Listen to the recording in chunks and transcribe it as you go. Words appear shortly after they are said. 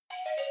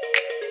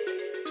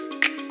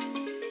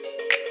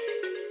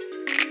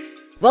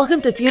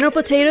Welcome to Funeral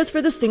Potatoes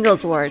for the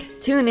Singles Ward.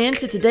 Tune in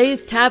to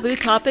today's taboo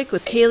topic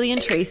with Kaylee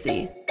and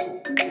Tracy.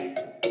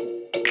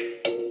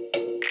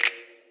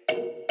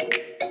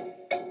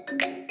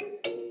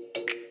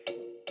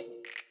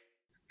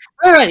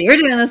 Alrighty, we're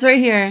doing this right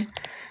here.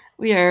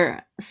 We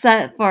are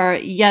set for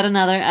yet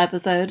another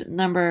episode,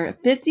 number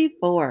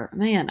 54.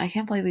 Man, I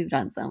can't believe we've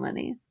done so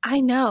many. I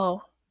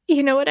know.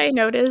 You know what I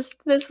noticed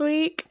this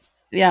week?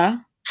 Yeah.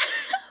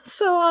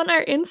 So on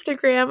our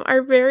Instagram,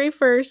 our very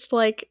first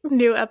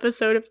new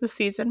episode of the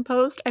season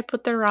post, I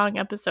put the wrong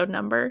episode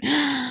number.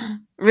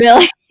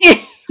 Really?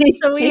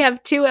 So we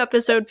have 2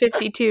 episode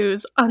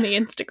 52s on the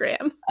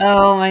Instagram.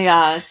 Oh my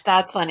gosh,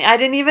 that's funny. I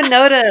didn't even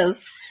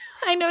notice.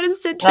 I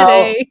noticed it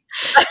today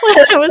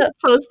when I was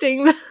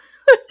posting the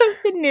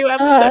new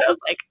episode. I was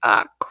like,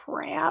 ah,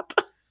 crap.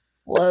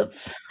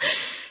 Whoops.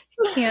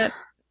 You can't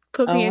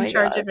put me in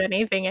charge of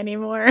anything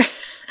anymore.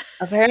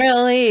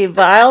 Apparently,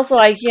 but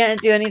I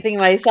can't do anything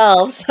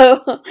myself,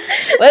 so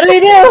what do we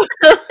do?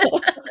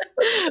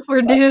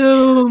 We're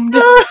doomed.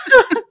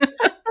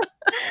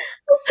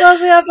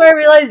 Especially after I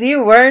realized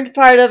you weren't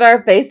part of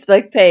our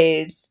Facebook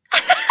page.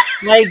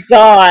 My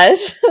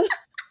gosh.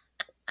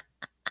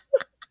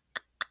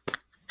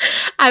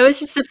 I was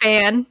just a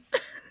fan.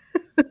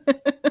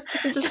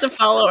 Just a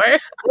follower.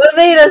 What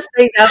made us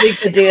think that we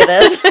could do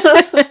this?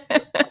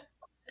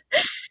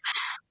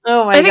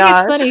 Oh my gosh. I think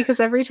it's funny because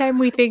every time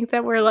we think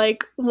that we're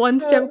one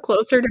step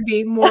closer to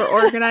being more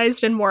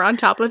organized and more on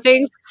top of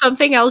things,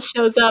 something else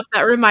shows up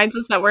that reminds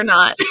us that we're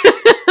not.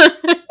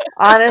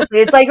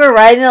 Honestly, it's like we're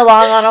riding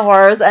along on a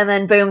horse and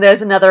then boom,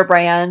 there's another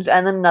branch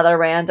and then another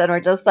branch and we're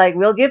just like,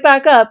 we'll get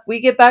back up.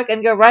 We get back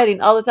and go riding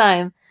all the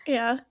time.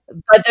 Yeah.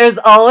 But there's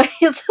always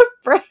a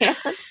branch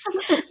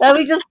that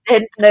we just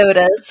didn't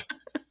notice.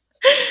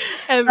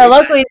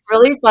 Luckily, it's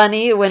really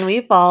funny when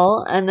we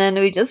fall and then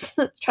we just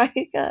try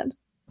again.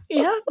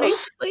 Yeah,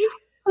 basically.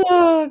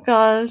 Oh,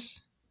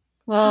 gosh.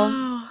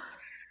 Well,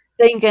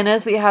 thank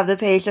goodness we have the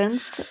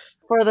patience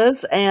for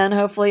this, and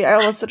hopefully our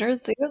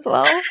listeners do as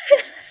well.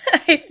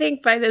 I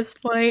think by this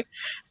point,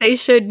 they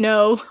should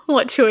know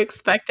what to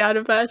expect out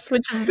of us,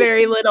 which is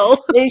very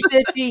little. They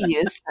should be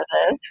used to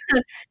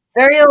this.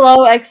 Very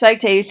low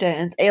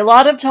expectations. A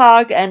lot of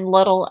talk and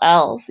little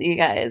else, you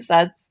guys.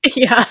 That's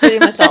pretty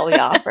much all we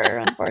offer,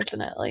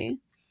 unfortunately.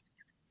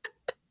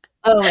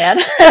 Oh, man.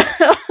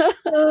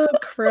 Oh,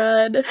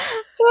 crud.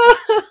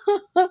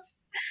 All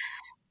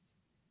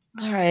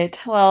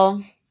right.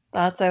 Well,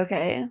 that's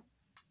okay.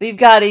 We've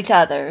got each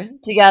other.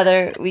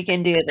 Together, we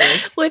can do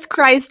this. With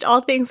Christ, all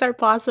things are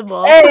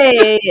possible.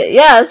 Hey,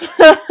 yes.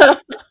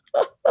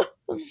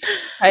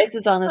 Christ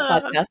is on this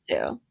podcast,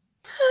 too.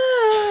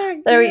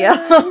 There we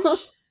go.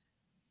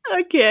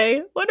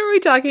 Okay. What are we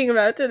talking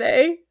about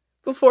today?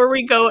 Before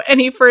we go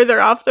any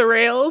further off the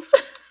rails.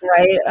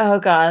 Right? Oh,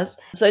 gosh.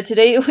 So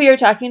today we are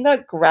talking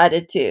about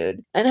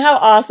gratitude and how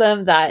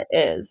awesome that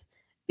is.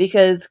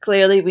 Because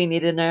clearly we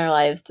need it in our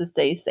lives to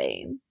stay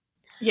sane.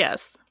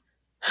 Yes.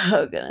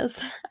 Oh,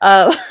 goodness.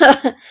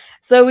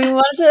 So we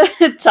wanted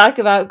to talk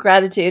about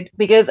gratitude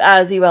because,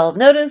 as you well have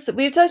noticed,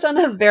 we've touched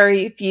on a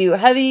very few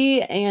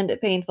heavy and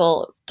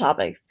painful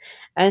topics.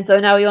 And so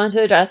now we want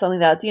to address something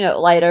that's,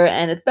 lighter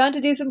and it's bound to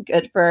do some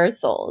good for our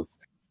souls.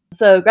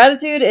 So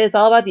gratitude is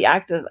all about the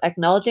act of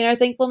acknowledging our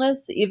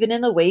thankfulness, even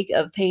in the wake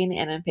of pain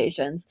and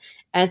impatience.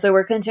 And so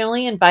we're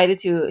continually invited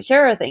to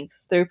share our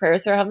thanks through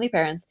prayers to our Heavenly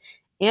Parents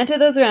and to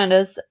those around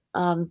us,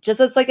 just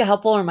as a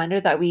helpful reminder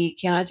that we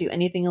cannot do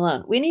anything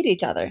alone. We need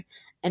each other,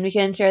 and we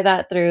can share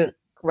that through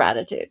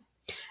gratitude.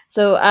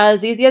 So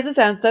as easy as it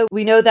sounds, though,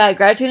 we know that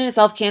gratitude in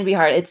itself can be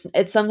hard.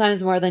 It's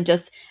sometimes more than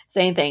just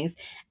saying things.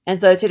 And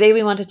so today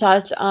we want to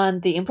touch on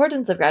the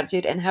importance of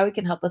gratitude and how it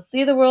can help us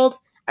see the world,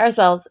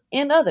 ourselves,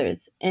 and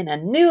others in a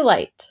new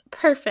light.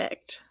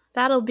 Perfect.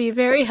 That'll be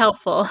very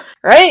helpful.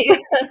 Right?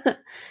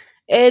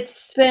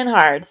 It's been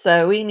hard,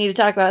 so we need to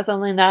talk about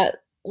something that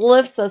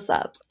lifts us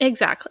up.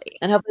 Exactly.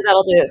 And hopefully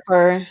that'll do it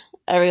for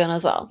everyone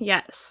as well.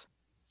 Yes.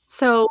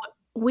 So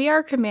we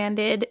are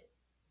commanded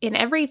in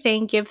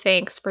everything give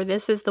thanks, for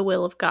this is the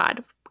will of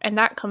God. And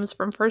that comes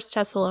from 1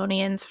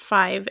 Thessalonians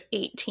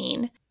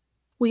 5:18.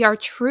 We are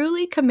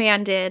truly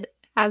commanded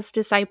as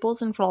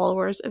disciples and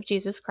followers of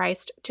Jesus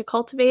Christ to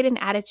cultivate an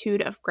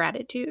attitude of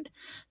gratitude.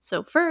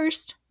 So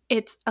first,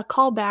 it's a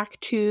callback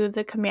to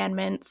the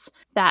commandments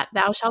that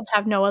thou shalt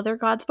have no other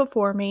gods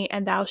before me,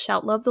 and thou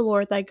shalt love the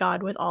Lord thy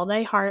God with all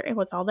thy heart and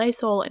with all thy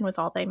soul and with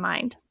all thy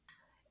mind.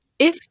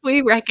 If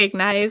we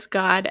recognize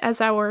God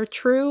as our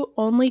true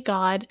only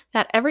God,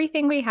 that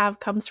everything we have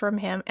comes from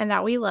him and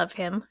that we love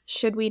him,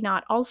 should we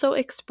not also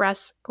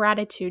express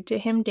gratitude to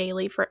him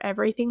daily for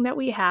everything that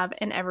we have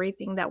and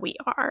everything that we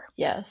are?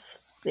 Yes.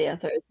 The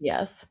answer is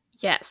yes.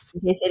 Yes.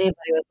 In case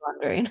anybody was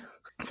wondering.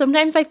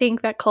 Sometimes I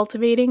think that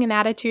cultivating an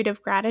attitude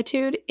of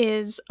gratitude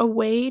is a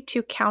way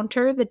to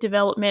counter the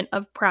development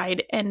of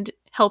pride and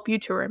help you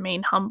to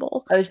remain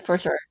humble. Oh, for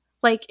sure.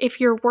 If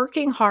you're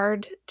working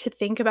hard to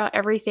think about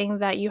everything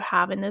that you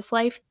have in this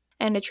life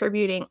and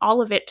attributing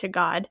all of it to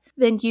God,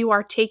 then you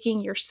are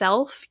taking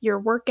yourself, your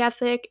work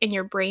ethic, and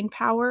your brain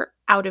power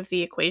out of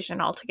the equation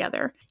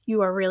altogether.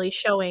 You are really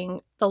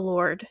showing the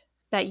Lord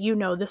that you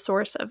know the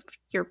source of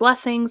your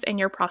blessings and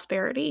your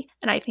prosperity.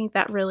 And I think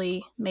that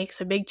really makes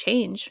a big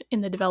change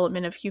in the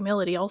development of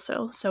humility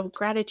also. So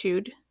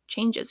gratitude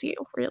changes you,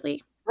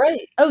 really.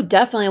 Right. Oh,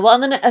 definitely. Well,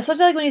 and then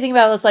especially like when you think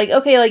about it, it's like,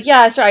 okay, like,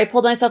 yeah, sure, I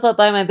pulled myself up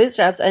by my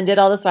bootstraps and did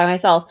all this by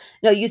myself.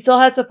 No, you still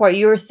had support.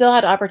 You were still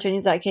had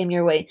opportunities that came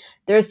your way.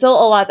 There's still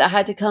a lot that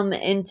had to come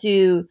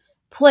into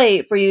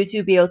play for you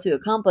to be able to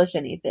accomplish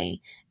anything.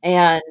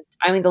 And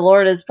I mean, the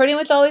Lord is pretty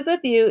much always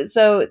with you.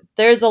 So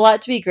there's a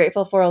lot to be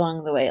grateful for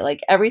along the way.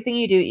 Like everything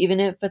you do, even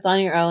if it's on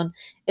your own,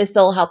 is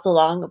still helped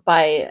along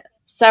by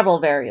several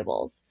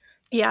variables.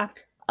 Yeah.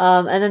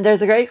 And then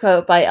there's a great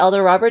quote by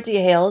Elder Robert D.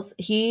 Hales.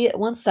 He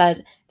once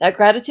said that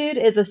gratitude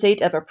is a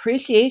state of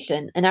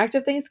appreciation, an act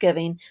of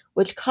thanksgiving,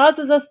 which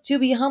causes us to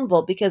be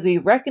humble because we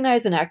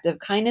recognize an act of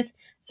kindness,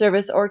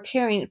 service, or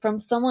caring from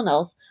someone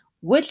else,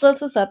 which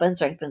lifts us up and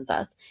strengthens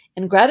us.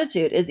 And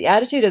gratitude is the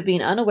attitude of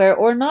being unaware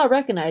or not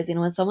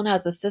recognizing when someone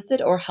has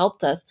assisted or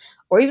helped us,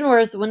 or even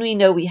worse, when we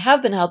know we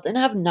have been helped and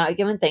have not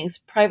given thanks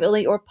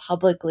privately or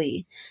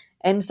publicly.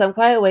 In some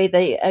quiet way,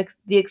 the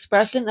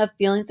expression of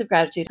feelings of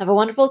gratitude have a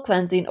wonderful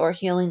cleansing or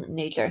healing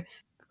nature.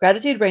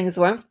 Gratitude brings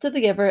warmth to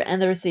the giver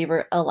and the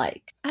receiver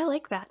alike. I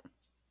like that.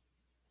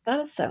 That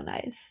is so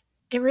nice.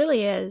 It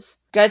really is.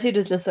 Gratitude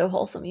is just so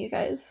wholesome, you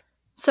guys.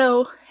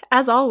 So,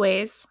 as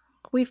always,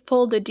 we've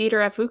pulled a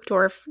Dieter F.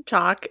 Uchtdorf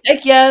talk.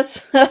 Heck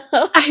yes.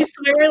 I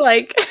swear,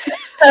 like,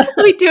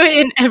 we do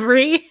it in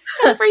every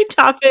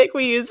topic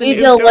we use. We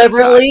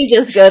deliberately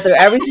just go through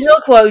every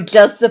single quote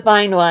just to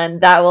find one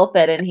that will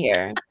fit in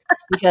here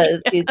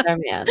because he's our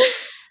man.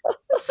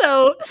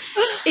 So,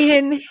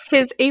 in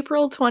his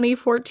April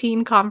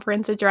 2014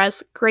 conference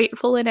address,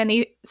 Grateful in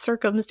Any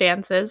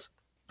Circumstances,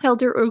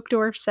 Elder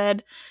Uchtdorf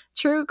said,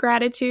 "True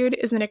gratitude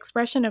is an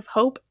expression of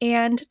hope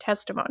and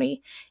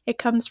testimony. It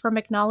comes from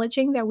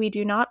acknowledging that we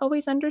do not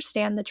always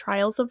understand the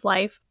trials of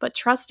life, but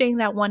trusting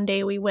that one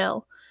day we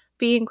will.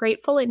 Being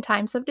grateful in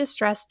times of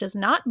distress does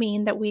not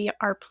mean that we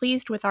are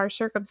pleased with our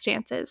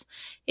circumstances.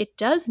 It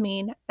does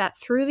mean that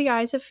through the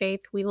eyes of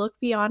faith, we look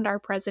beyond our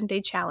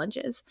present-day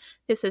challenges.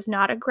 This is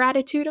not a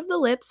gratitude of the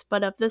lips,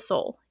 but of the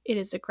soul. It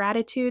is a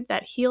gratitude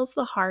that heals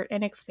the heart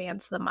and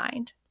expands the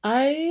mind."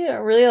 I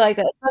really like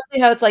that,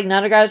 especially how it's like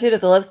not a gratitude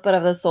of the lips, but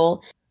of the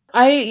soul.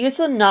 I used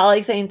to not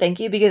like saying thank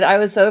you because I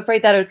was so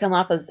afraid that it would come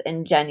off as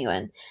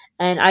ingenuine.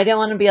 And I didn't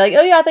want to be like,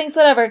 oh yeah, thanks,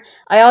 whatever.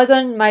 I always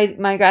wanted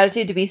my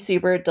gratitude to be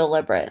super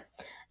deliberate.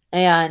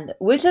 And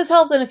which has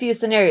helped in a few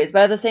scenarios,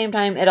 but at the same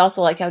time, it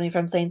also like kept me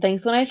from saying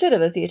thanks when I should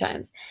have a few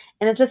times.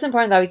 And it's just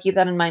important that we keep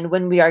that in mind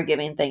when we are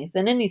giving thanks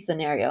in any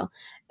scenario,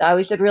 that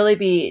we should really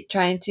be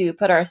trying to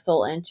put our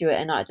soul into it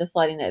and not just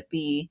letting it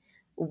be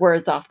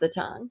words off the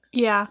tongue.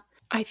 Yeah.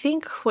 I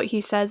think what he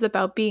says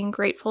about being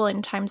grateful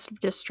in times of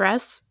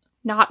distress,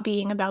 not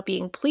being about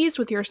being pleased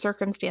with your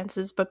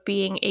circumstances, but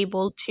being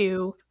able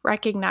to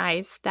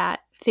recognize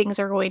that things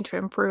are going to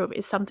improve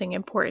is something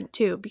important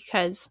too,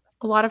 because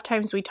a lot of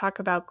times we talk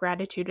about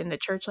gratitude in the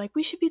church, like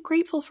we should be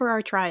grateful for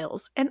our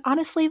trials. And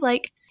honestly,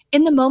 like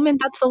in the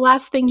moment, that's the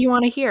last thing you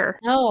want to hear.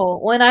 No,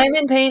 when I'm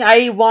in pain,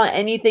 I want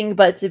anything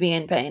but to be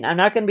in pain. I'm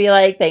not going to be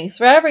like, thanks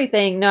for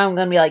everything. No, I'm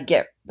going to be like,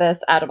 get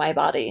this out of my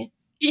body.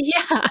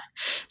 Yeah,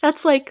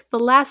 that's like the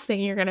last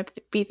thing you're going to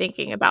be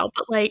thinking about.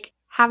 But like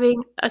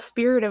having a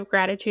spirit of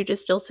gratitude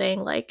is still saying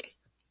like,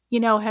 you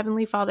know,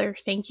 Heavenly Father,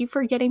 thank you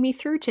for getting me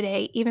through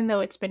today, even though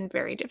it's been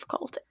very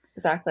difficult.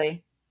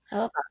 Exactly. I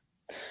love that.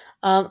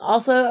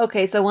 Also,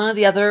 okay, so one of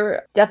the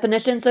other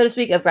definitions, so to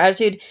speak, of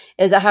gratitude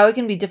is that how it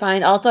can be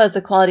defined also as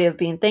the quality of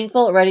being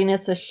thankful,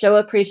 readiness to show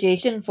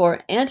appreciation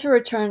for, and to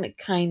return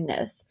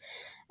kindness.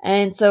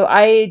 And so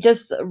I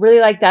just really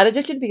like that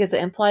addition because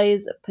it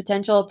implies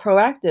potential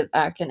proactive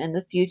action in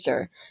the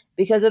future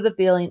because of the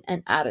feeling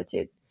and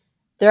attitude.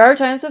 There are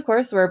times, of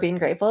course, where being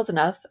grateful is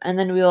enough, and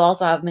then we will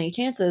also have many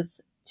chances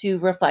to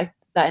reflect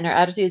that in our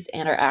attitudes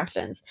and our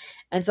actions.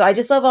 And so I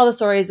just love all the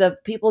stories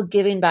of people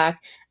giving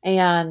back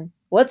and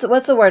what's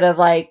the word of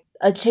like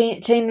a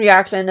chain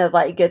reaction of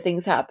like good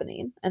things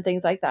happening and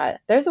things like that.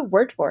 There's a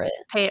word for it.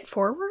 Pay it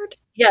forward?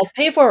 Yes,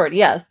 pay it forward.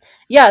 Yes.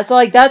 Yeah. So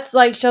like that's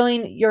like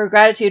showing your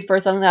gratitude for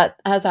something that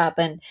has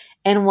happened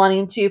and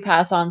wanting to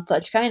pass on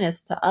such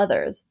kindness to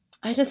others.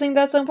 I just think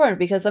that's so important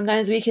because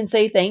sometimes we can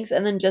say thanks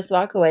and then just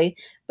walk away,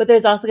 but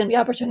there's also going to be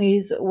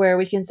opportunities where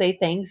we can say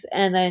thanks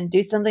and then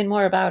do something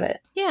more about it.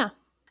 Yeah.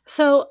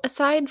 So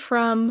aside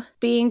from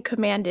being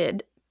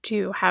commanded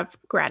to have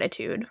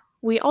gratitude,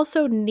 we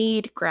also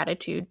need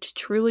gratitude to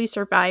truly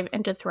survive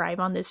and to thrive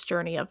on this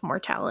journey of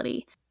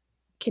mortality.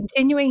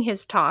 Continuing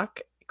his talk,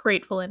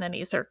 Grateful in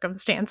Any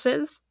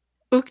Circumstances,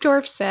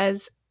 Uchtdorf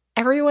says,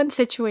 "Everyone's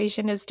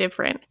situation is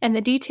different, and the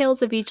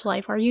details of each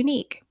life are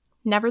unique.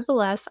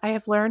 Nevertheless, I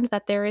have learned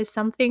that there is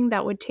something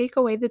that would take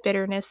away the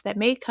bitterness that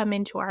may come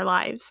into our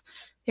lives.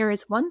 There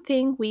is one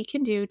thing we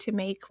can do to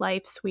make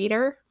life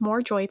sweeter,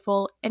 more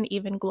joyful, and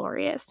even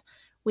glorious.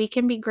 We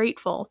can be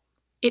grateful.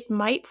 It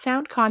might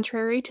sound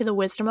contrary to the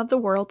wisdom of the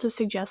world to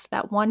suggest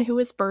that one who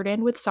is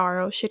burdened with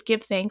sorrow should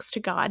give thanks to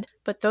God,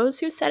 but those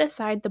who set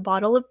aside the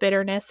bottle of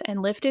bitterness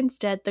and lift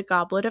instead the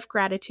goblet of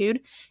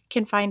gratitude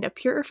can find a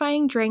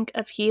purifying drink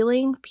of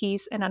healing,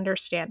 peace, and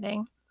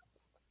understanding.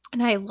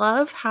 And I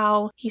love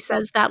how he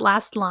says that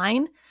last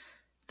line,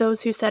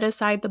 those who set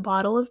aside the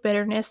bottle of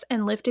bitterness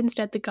and lift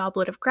instead the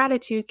goblet of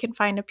gratitude can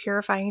find a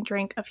purifying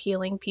drink of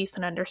healing, peace,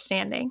 and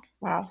understanding.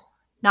 Wow.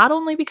 Not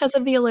only because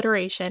of the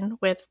alliteration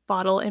with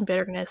bottle and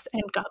bitterness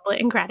and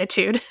goblet and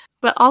gratitude,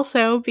 but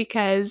also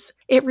because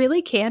it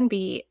really can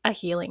be a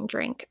healing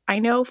drink. I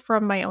know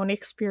from my own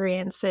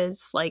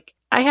experiences, like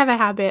I have a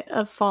habit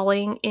of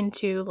falling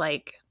into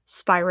like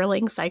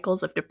spiraling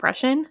cycles of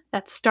depression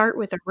that start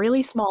with a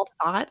really small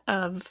thought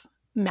of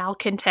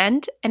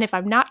malcontent. And if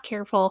I'm not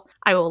careful,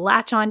 I will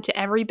latch on to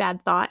every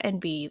bad thought and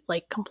be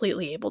like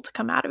completely able to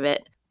come out of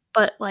it.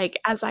 But like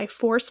as I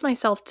force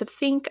myself to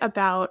think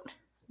about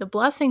the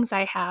blessings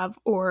I have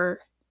or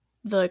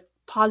the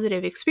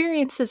positive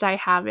experiences I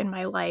have in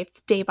my life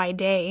day by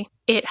day,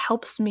 it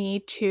helps me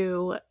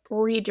to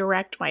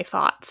redirect my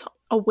thoughts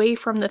away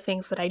from the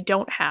things that I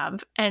don't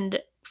have and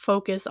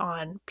focus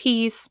on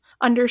peace,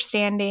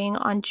 understanding,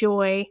 on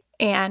joy,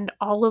 and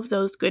all of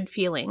those good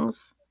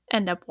feelings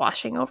end up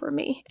washing over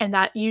me. And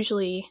that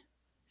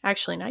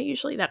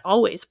that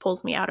always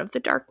pulls me out of the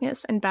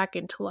darkness and back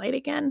into light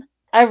again.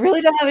 I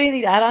really don't have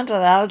anything to add on to that.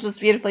 That was just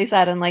beautifully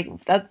said. And like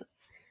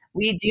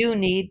we do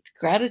need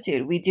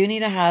gratitude. We do need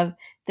to have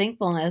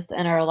thankfulness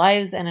in our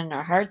lives and in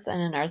our hearts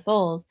and in our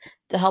souls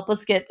to help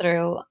us get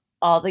through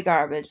all the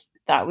garbage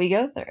that we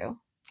go through.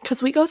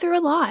 Because we go through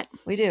a lot.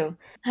 We do.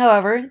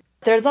 However,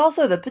 there's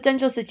also the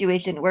potential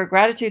situation where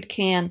gratitude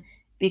can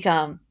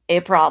become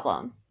a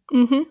problem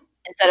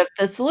instead of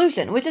the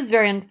solution, which is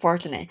very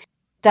unfortunate.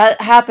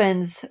 That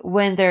happens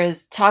when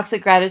there's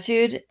toxic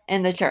gratitude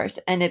in the church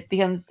and it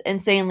becomes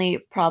insanely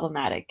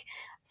problematic.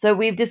 So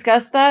we've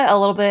discussed that a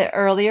little bit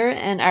earlier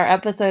in our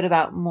episode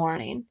about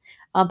mourning,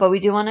 but we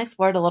do want to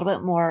explore it a little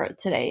bit more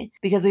today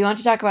because we want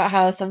to talk about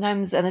how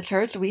sometimes in the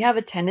church we have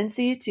a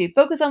tendency to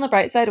focus on the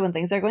bright side when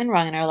things are going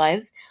wrong in our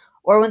lives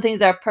or when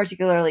things are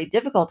particularly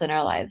difficult in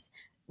our lives.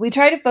 We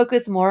try to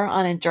focus more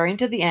on enduring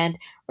to the end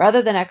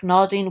rather than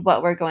acknowledging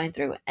what we're going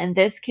through, and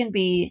this can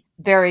be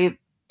very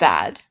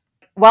bad.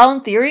 While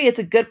in theory it's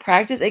a good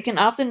practice, it can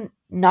often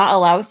not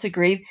allow us to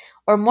grieve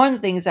or mourn the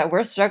things that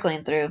we're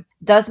struggling through,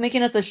 thus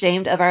making us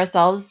ashamed of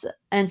ourselves.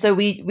 And so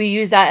we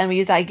use that and we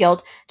use that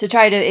guilt to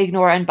try to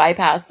ignore and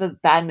bypass the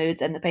bad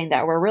moods and the pain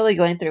that we're really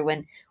going through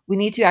when we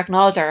need to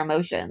acknowledge our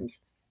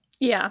emotions.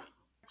 Yeah.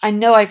 I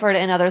know I've heard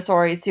it in other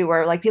stories too,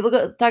 where like people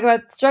talk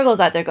about struggles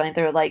that they're going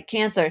through, like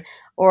cancer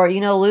or,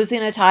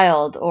 losing a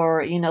child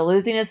or,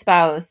 losing a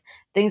spouse,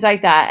 things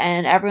like that.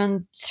 And everyone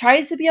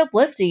tries to be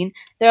uplifting.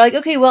 They're like,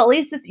 okay, well, at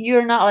least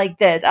you're not like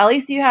this. At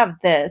least you have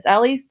this.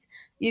 At least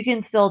you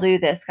can still do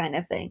this kind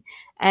of thing.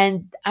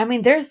 And I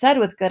mean, they're said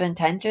with good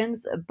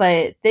intentions,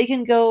 but they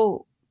can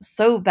go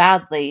so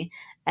badly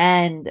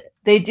and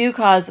they do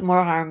cause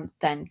more harm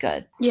than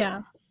good.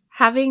 Yeah.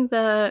 Having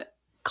the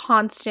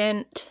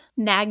constant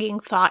nagging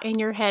thought in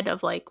your head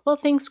of like, well,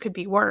 things could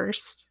be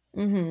worse.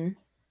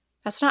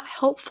 That's not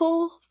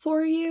helpful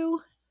for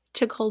you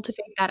to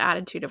cultivate that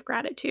attitude of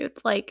gratitude.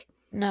 Like,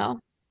 no.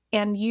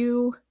 And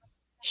you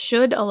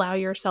should allow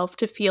yourself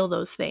to feel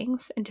those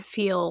things and to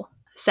feel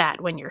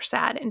sad when you're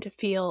sad and to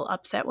feel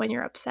upset when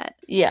you're upset.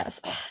 Yes.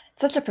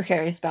 Such a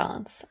precarious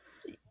balance.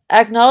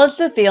 Acknowledge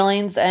the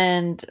feelings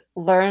and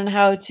learn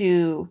how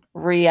to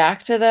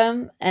react to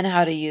them and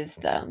how to use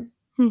them.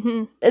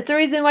 It's the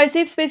reason why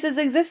safe spaces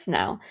exist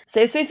now.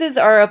 Safe spaces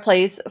are a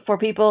place for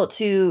people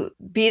to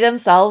be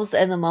themselves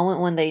in the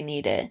moment when they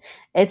need it.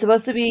 It's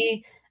supposed to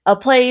be a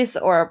place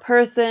or a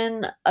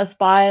person, a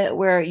spot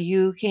where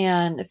you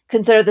can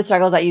consider the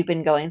struggles that you've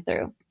been going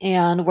through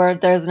and where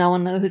there's no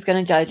one who's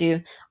going to judge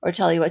you or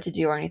tell you what to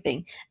do or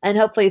anything. And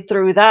hopefully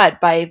through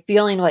that, by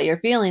feeling what you're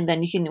feeling,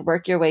 then you can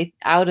work your way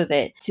out of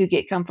it to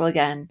get comfortable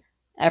again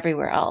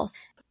everywhere else.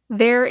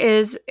 There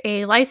is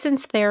a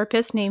licensed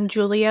therapist named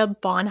Julia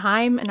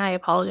Bonheim, and I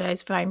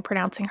apologize if I'm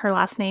pronouncing her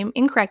last name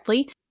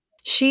incorrectly.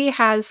 She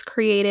has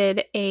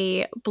created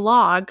a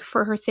blog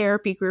for her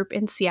therapy group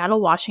in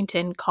Seattle,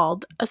 Washington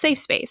called A Safe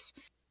Space.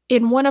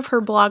 In one of her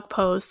blog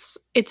posts,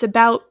 it's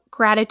about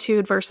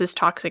gratitude versus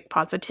toxic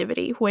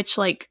positivity, which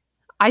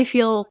I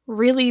feel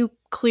really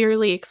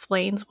clearly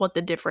explains what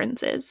the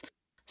difference is.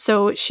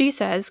 So she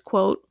says,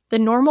 quote, "The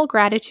normal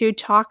gratitude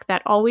talk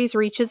that always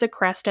reaches a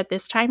crest at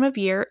this time of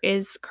year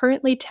is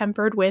currently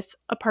tempered with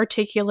a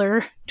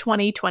particular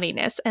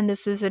 2020-ness," and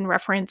this is in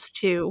reference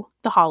to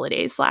the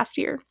holidays last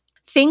year.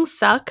 "Things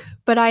suck,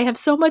 but I have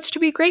so much to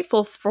be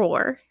grateful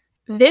for."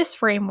 This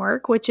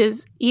framework, which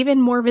is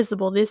even more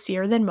visible this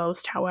year than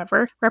most,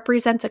 however,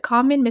 represents a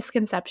common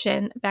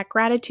misconception that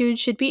gratitude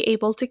should be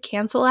able to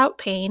cancel out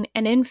pain,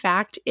 and in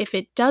fact, if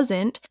it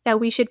doesn't, that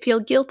we should feel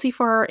guilty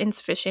for our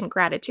insufficient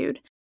gratitude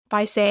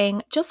by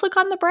saying, just look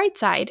on the bright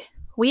side,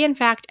 We, in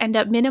fact, end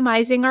up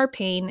minimizing our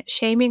pain,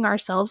 shaming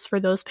ourselves for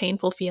those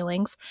painful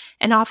feelings,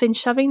 and often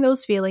shoving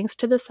those feelings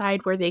to the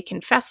side where they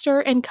can fester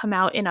and come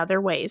out in other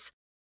ways.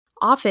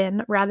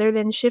 Often, rather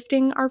than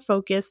shifting our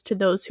focus to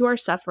those who are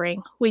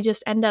suffering, we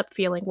just end up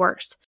feeling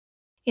worse.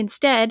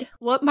 Instead,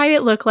 what might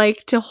it look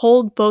like to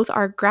hold both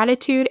our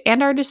gratitude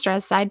and our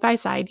distress side by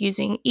side,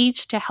 using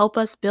each to help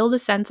us build a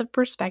sense of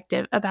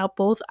perspective about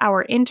both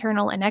our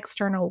internal and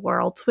external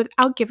worlds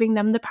without giving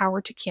them the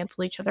power to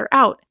cancel each other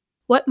out?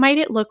 What might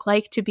it look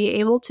like to be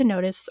able to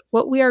notice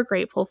what we are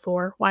grateful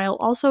for while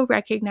also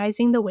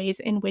recognizing the ways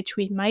in which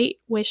we might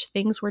wish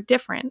things were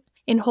different?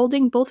 In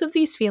holding both of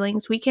these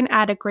feelings, we can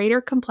add a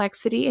greater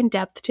complexity and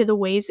depth to the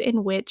ways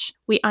in which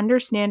we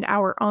understand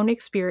our own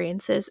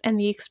experiences and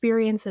the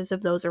experiences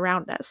of those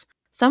around us.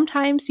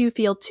 Sometimes you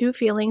feel two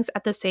feelings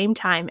at the same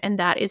time, and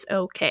that is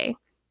okay.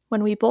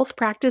 When we both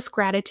practice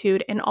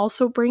gratitude and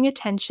also bring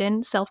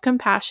attention,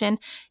 self-compassion,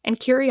 and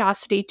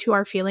curiosity to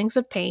our feelings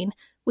of pain,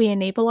 we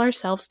enable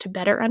ourselves to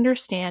better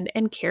understand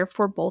and care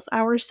for both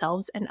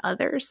ourselves and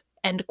others.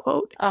 End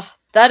quote. Oh,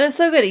 that is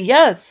so good.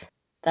 Yes,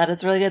 that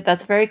is really good.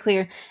 That's very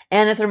clear.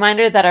 And it's a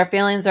reminder that our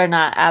feelings are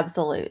not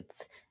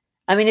absolutes.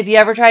 I mean, if you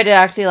ever try to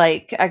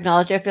actually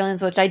acknowledge your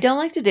feelings, which I don't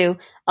like to do,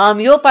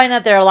 you'll find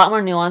that they're a lot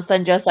more nuanced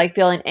than just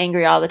feeling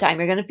angry all the time.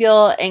 You're going to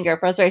feel anger,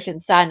 frustration,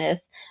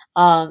 sadness,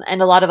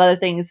 and a lot of other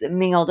things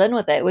mingled in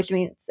with it, which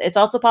means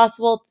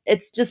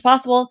it's just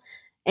possible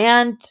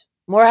and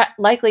more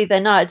likely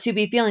than not to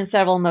be feeling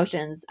several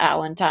emotions at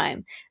one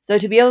time. So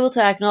to be able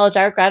to acknowledge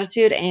our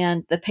gratitude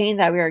and the pain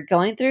that we are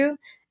going through,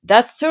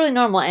 that's totally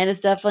normal, and it's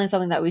definitely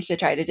something that we should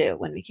try to do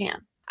when we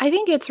can. I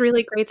think it's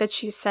really great that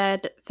she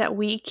said that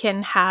we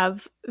can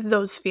have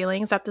those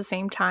feelings at the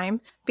same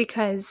time,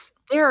 because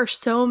there are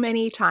so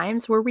many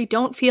times where we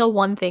don't feel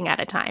one thing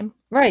at a time.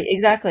 Right,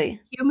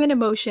 exactly. Human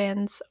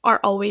emotions are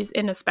always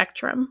in a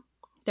spectrum.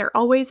 They're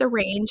always a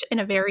range and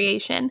a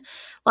variation.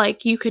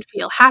 Like, you could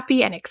feel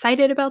happy and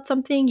excited about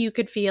something. You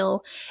could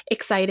feel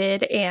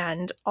excited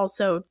and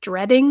also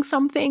dreading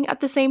something at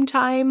the same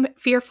time,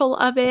 fearful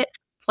of it.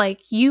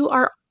 Like, you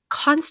are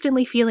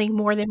constantly feeling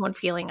more than one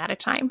feeling at a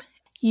time.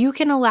 You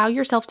can allow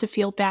yourself to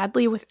feel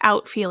badly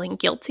without feeling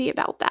guilty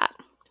about that,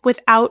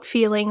 without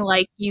feeling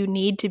like you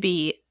need to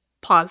be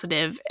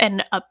positive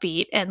and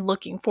upbeat and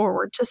looking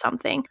forward to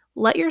something.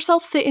 Let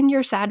yourself sit in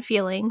your sad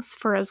feelings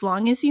for as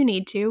long as you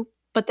need to,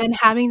 but then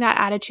having that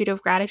attitude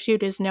of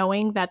gratitude is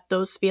knowing that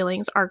those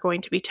feelings are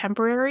going to be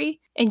temporary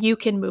and you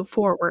can move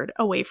forward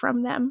away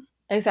from them.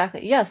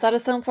 Exactly. Yes, that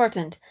is so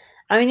important.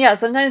 I mean, yeah,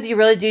 sometimes you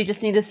really do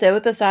just need to sit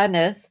with the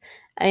sadness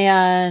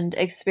and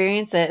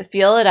experience it,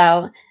 feel it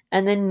out,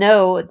 and then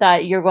know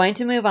that you're going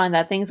to move on,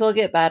 that things will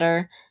get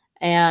better,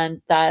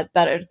 and that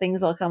better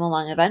things will come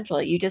along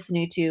eventually. You just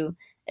need to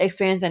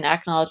experience and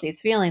acknowledge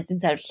these feelings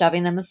instead of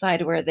shoving them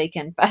aside where they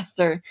can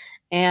fester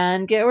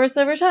and get worse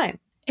over time.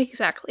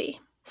 Exactly.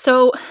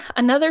 So,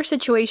 another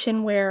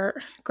situation where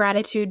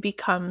gratitude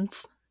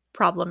becomes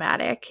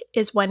problematic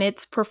is when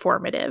it's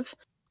performative.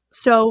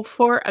 So,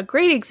 for a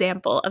great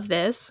example of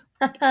this,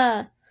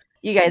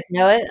 You guys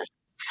know it?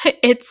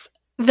 it's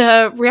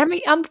the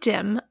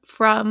Rameumptim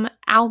from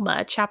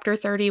Alma, chapter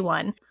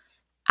 31.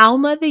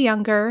 Alma the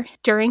Younger,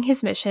 during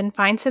his mission,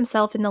 finds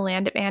himself in the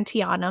land of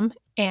Antionum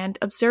and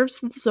observes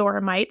the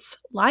Zoramites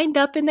lined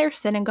up in their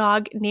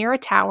synagogue near a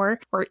tower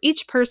where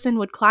each person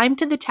would climb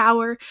to the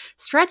tower,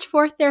 stretch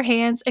forth their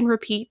hands, and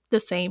repeat the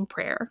same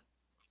prayer.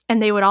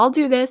 And they would all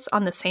do this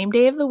on the same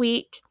day of the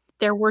week.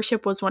 Their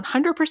worship was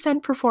 100%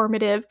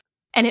 performative,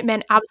 and it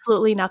meant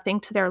absolutely nothing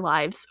to their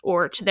lives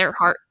or to their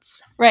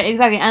hearts. Right,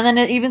 exactly. And then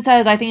it even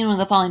says, I think in one of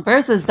the following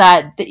verses,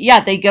 that,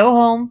 they go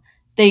home,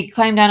 they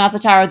climb down off the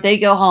tower, they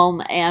go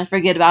home and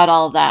forget about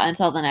all of that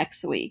until the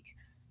next week.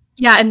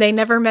 Yeah, and they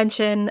never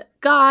mention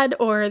God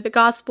or the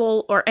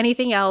gospel or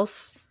anything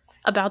else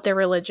about their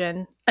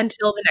religion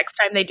until the next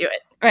time they do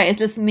it. Right, it's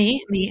just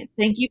me,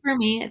 thank you for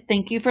me,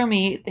 thank you for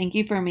me, thank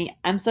you for me,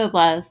 I'm so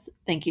blessed,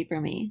 thank you for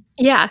me.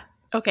 Yeah,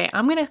 okay,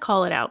 I'm going to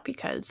call it out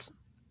because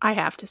I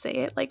have to say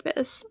it like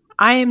this.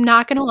 I am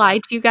not going to lie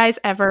to you guys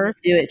ever.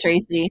 Do it,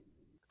 Tracy.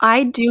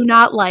 I do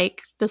not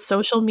like the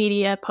social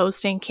media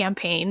posting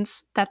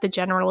campaigns that the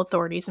general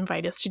authorities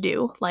invite us to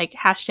do, like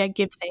hashtag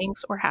give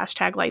thanks or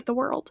hashtag light the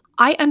world.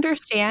 I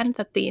understand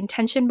that the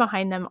intention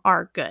behind them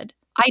are good.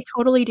 I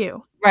totally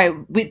do. Right,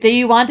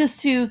 they want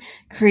us to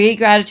create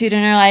gratitude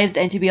in our lives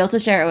and to be able to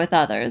share it with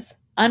others.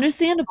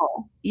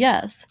 Understandable,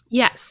 yes.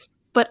 Yes,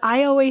 but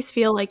I always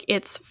feel like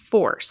it's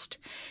forced.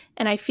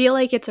 And I feel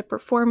like it's a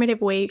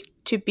performative way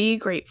to be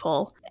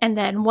grateful. And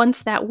then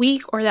once that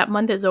week or that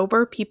month is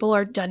over, people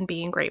are done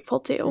being grateful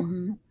too.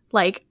 Mm-hmm.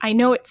 Like, I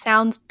know it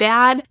sounds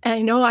bad, and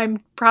I know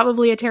I'm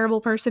probably a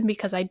terrible person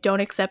because I don't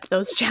accept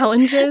those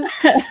challenges.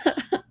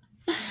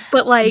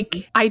 But,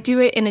 I do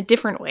it in a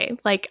different way.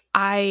 Like,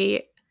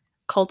 I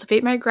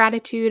cultivate my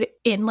gratitude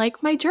in,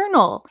 my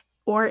journal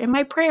or in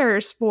my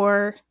prayers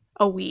for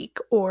a week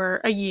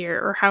or a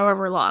year or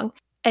however long,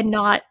 and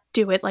not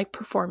do it,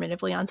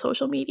 performatively on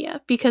social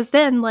media. Because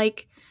then,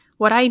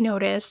 what I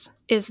notice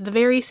is the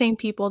very same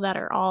people that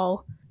are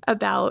all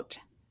about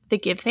the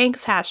give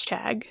thanks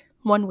hashtag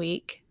one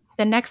week.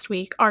 The next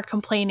week are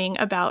complaining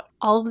about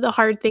all of the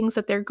hard things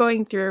that they're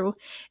going through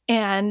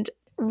and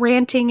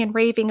ranting and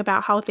raving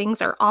about how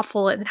things are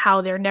awful and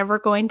how they're never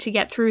going to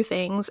get through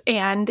things.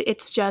 And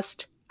it's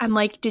just, I'm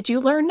like, did you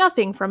learn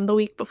nothing from the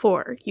week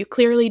before? You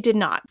clearly did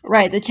not.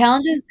 Right. The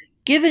challenges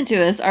given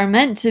to us are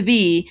meant to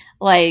be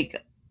like,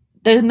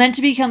 they're meant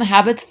to become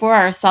habits for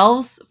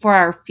ourselves, for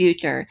our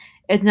future.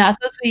 It's not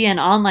supposed to be an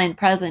online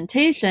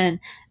presentation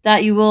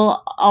that you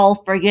will all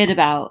forget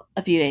about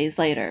a few days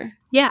later.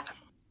 Yeah.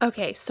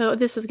 Okay, so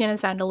this is going to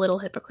sound a little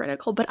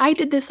hypocritical, but I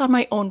did this on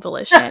my own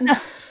volition.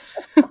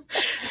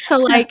 So,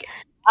 like...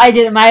 I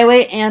did it my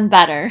way and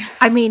better.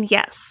 I mean,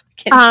 yes.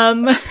 So...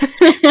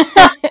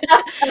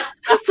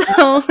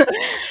 All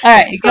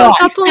right, go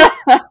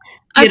on.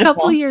 A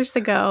couple years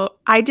ago,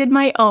 I did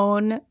my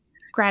own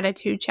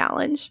gratitude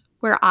challenge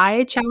where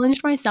I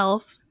challenged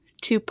myself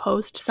to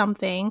post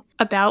something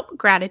about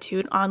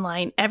gratitude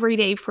online every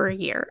day for a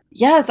year.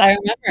 Yes, I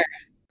remember.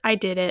 I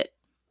did it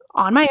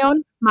on my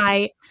own,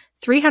 my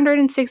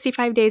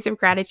 365 days of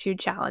gratitude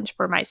challenge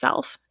for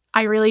myself.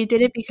 I really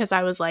did it because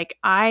I was like,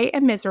 I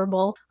am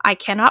miserable. I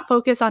cannot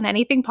focus on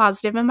anything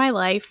positive in my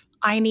life.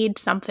 I need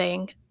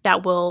something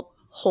that will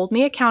hold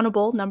me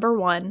accountable, number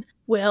one,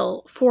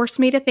 will force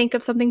me to think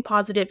of something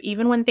positive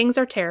even when things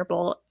are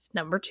terrible,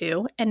 number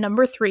two. And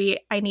number three,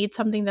 I need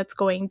something that's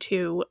going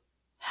to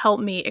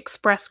help me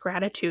express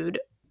gratitude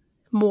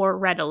more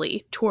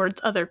readily towards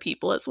other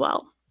people as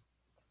well.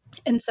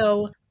 And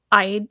so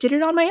I did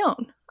it on my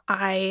own.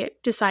 I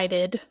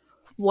decided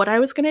what I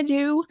was going to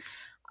do.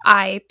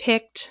 I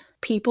picked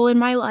people in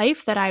my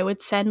life that I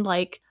would send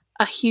like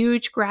a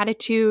huge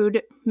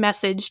gratitude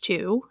message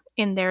to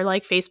in their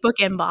like Facebook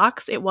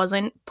inbox. It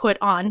wasn't put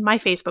on my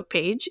Facebook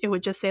page. It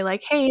would just say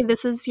like, hey,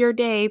 this is your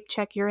day.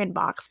 Check your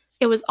inbox.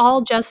 It was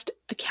all just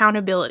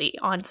accountability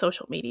on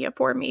social media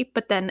for me.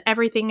 But then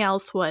everything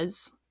else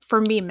was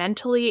for me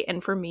mentally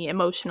and for me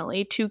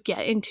emotionally to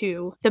get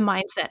into the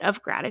mindset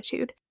of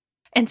gratitude.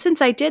 And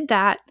since I did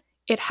that,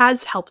 it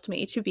has helped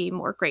me to be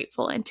more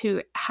grateful and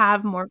to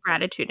have more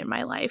gratitude in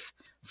my life.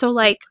 So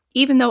like,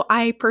 even though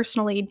I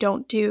personally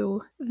don't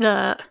do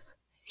the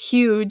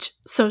huge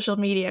social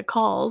media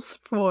calls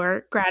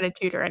for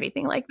gratitude or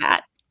anything like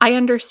that, I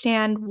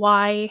understand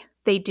why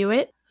they do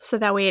it. So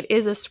that way it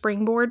is a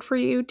springboard for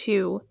you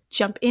to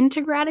jump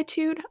into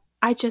gratitude.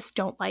 I just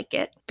don't like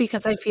it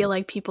because I feel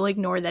like people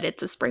ignore that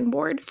it's a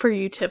springboard for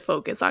you to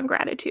focus on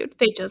gratitude.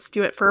 They just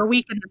do it for a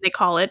week and then they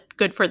call it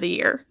good for the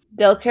year.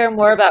 They'll care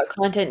more about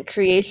content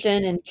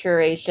creation and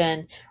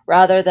curation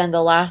rather than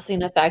the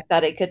lasting effect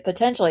that it could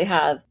potentially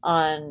have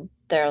on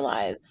their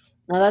lives.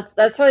 Now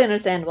that's really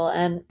understandable.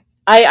 And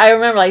I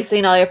remember like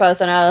seeing all your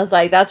posts and I was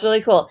like, that's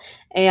really cool.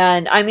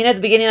 And I mean, at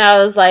the beginning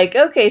I was like,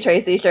 okay,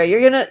 Tracy, sure,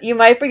 you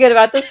might forget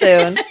about this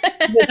soon.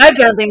 Because I've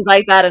done things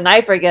like that and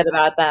I forget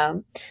about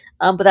them.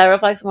 But that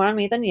reflects more on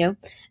me than you.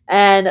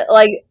 And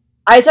like,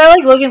 I started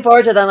like looking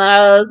forward to them and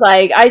I was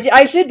like,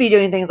 I should be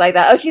doing things like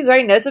that. Oh, she's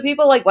writing notes to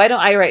people? Like, why don't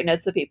I write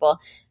notes to people?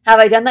 Have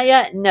I done that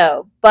yet?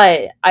 No.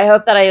 But I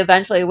hope that I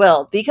eventually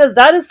will because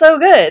that is so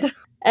good.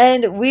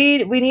 And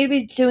we need to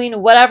be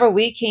doing whatever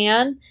we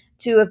can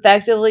to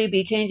effectively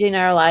be changing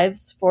our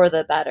lives for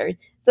the better.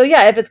 So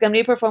yeah, if it's going to be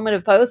a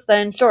performative post,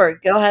 then sure,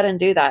 go ahead and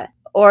do that.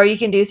 Or you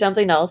can do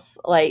something else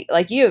like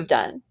you have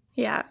done.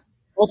 Yeah.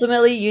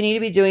 Ultimately, you need to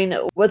be doing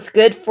what's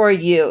good for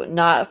you,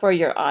 not for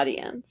your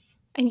audience.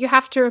 And you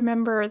have to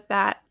remember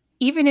that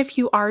even if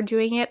you are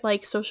doing it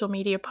like social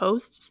media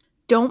posts,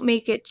 don't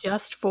make it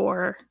just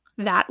for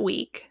that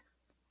week.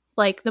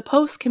 Like the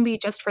post can be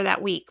just for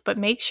that week, but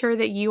make sure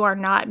that you are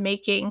not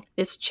making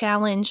this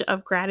challenge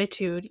of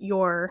gratitude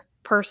your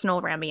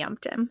personal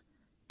ramyumptum.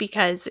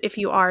 Because if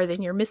you are,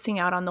 then you're missing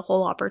out on the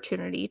whole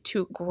opportunity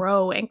to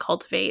grow and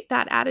cultivate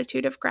that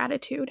attitude of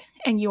gratitude.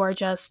 And you are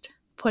just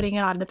putting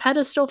it on the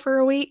pedestal for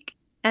a week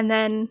and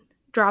then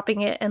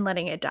dropping it and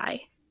letting it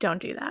die.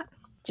 Don't do that.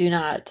 Do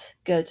not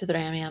go to the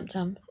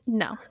ramyumptum.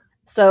 No.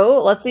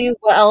 So let's see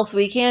what else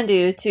we can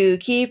do to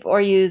keep or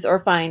use or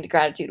find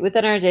gratitude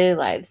within our daily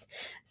lives.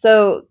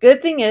 So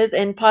good thing is,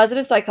 in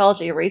positive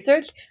psychology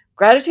research,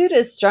 gratitude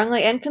is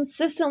strongly and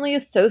consistently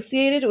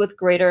associated with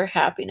greater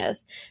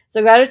happiness.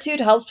 So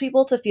gratitude helps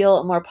people to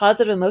feel more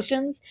positive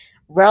emotions,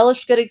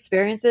 relish good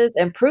experiences,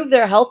 improve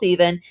their health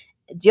even,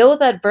 deal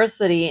with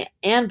adversity,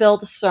 and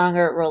build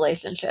stronger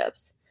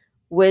relationships.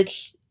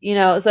 Which,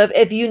 so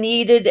if you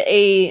needed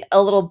a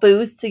little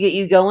boost to get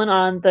you going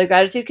on the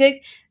gratitude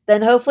kick,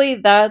 then hopefully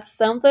that's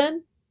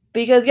something.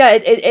 Because, yeah,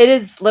 it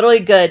is literally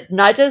good,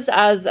 not just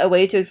as a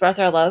way to express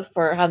our love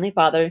for Heavenly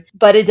Father,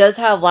 but it does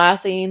have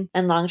lasting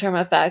and long-term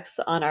effects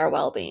on our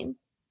well-being.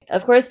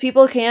 Of course,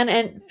 people can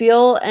and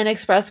feel and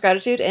express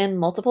gratitude in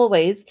multiple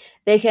ways.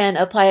 They can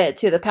apply it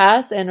to the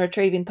past and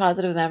retrieving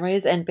positive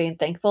memories and being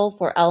thankful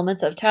for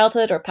elements of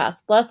childhood or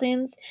past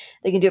blessings.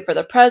 They can do it for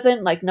the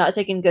present, like not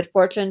taking good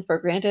fortune for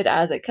granted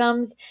as it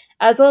comes,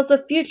 as well as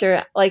the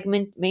future, like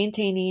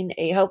maintaining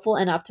a hopeful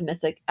and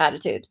optimistic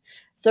attitude.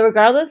 So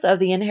regardless of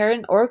the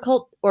inherent or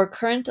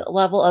current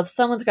level of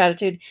someone's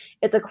gratitude,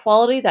 it's a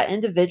quality that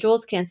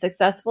individuals can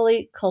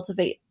successfully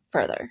cultivate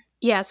further.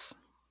 Yes.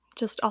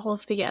 Just all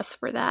of the yes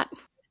for that.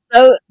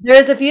 So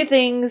there's a few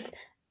things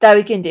that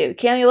we can do.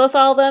 Can we list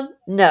all of them?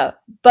 No.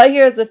 But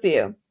here's a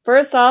few.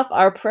 First off,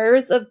 our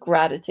prayers of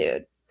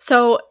gratitude.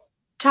 So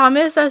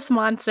Thomas S.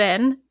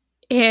 Monson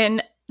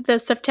in the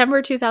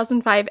September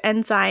 2005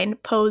 Ensign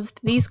posed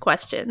these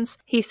questions.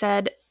 He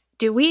said,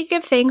 "Do we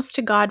give thanks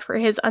to God for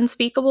his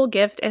unspeakable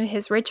gift and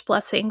his rich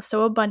blessings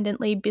so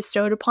abundantly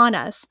bestowed upon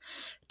us?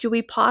 Do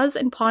we pause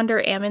and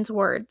ponder Ammon's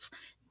words?"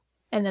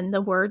 And then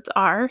the words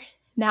are,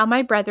 "Now,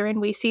 my brethren,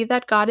 we see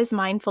that God is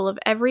mindful of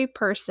every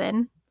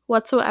person,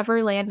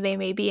 whatsoever land they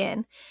may be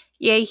in.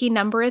 Yea, he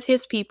numbereth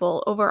his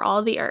people over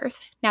all the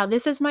earth. Now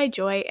this is my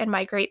joy and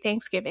my great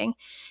thanksgiving.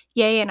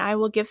 Yea, and I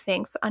will give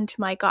thanks unto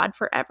my God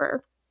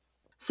forever."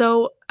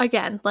 So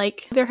again,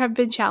 like there have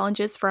been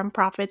challenges from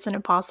prophets and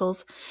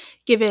apostles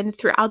given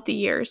throughout the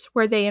years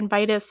where they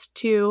invite us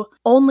to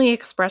only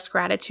express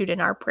gratitude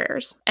in our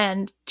prayers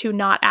and to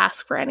not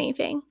ask for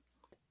anything.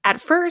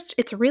 At first,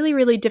 it's really,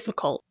 really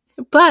difficult.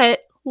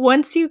 But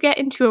once you get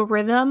into a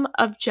rhythm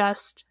of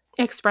just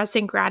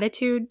expressing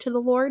gratitude to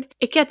the Lord,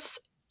 it gets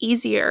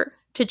easier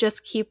to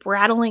just keep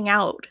rattling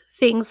out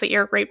things that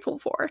you're grateful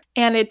for.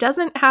 And it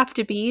doesn't have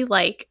to be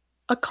like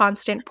a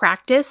constant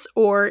practice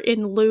or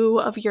in lieu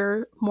of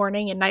your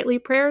morning and nightly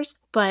prayers,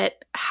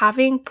 but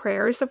having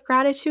prayers of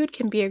gratitude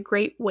can be a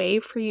great way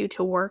for you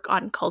to work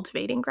on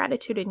cultivating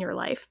gratitude in your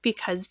life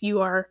because you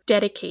are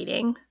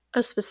dedicating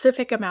a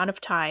specific amount of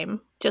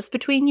time just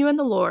between you and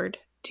the Lord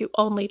to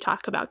only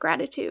talk about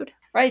gratitude.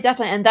 Right,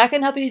 definitely. And that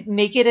can help you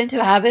make it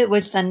into a habit,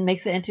 which then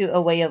makes it into a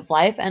way of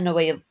life and a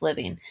way of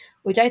living,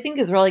 which I think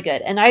is really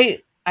good. And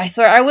I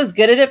swear I was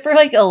good at it for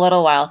like a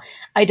little while.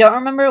 I don't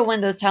remember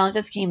when those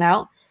challenges came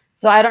out.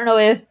 So I don't know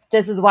if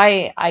this is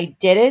why I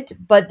did it,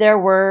 but there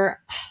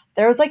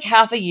was like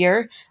half a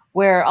year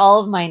where all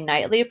of my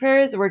nightly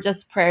prayers were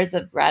just prayers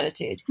of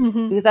gratitude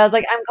because I was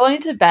like, I'm going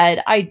to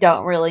bed. I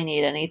don't really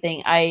need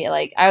anything.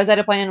 I was at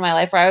a point in my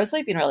life where I was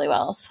sleeping really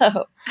well.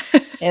 So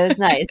it was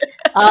nice.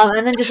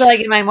 And then just like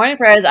in my morning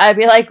prayers, I'd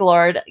be like,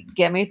 Lord,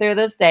 get me through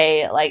this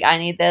day. Like I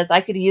need this.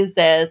 I could use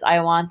this.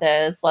 I want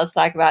this. Let's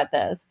talk about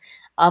this.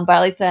 But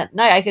at least at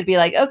night I could be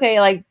like, okay,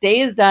 like day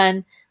is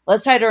done.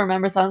 Let's try to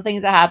remember some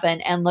things that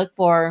happened and look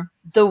for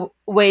the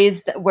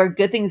ways that where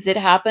good things did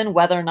happen,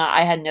 whether or not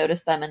I had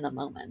noticed them in the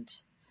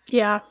moment.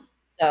 Yeah.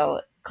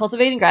 So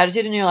cultivating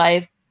gratitude in your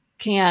life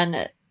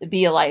can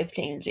be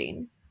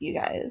life-changing, you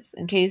guys.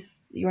 In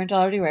case you weren't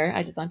already aware,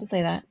 I just want to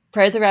say that.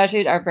 Prayers of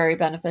gratitude are very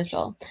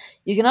beneficial.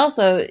 You can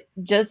also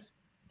just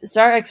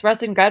start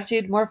expressing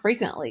gratitude more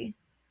frequently.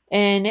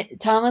 In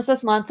Thomas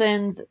S.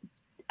 Monson's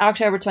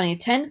October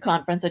 2010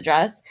 conference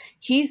address,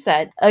 he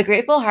said, "A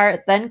grateful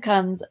heart then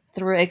comes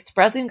through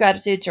expressing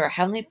gratitude to our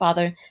Heavenly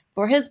Father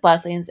for his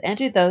blessings and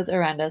to those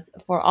around us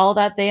for all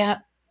that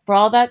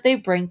they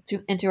bring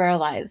into our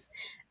lives.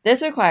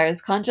 This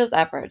requires conscious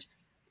effort,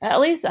 at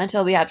least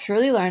until we have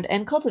truly learned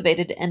and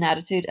cultivated an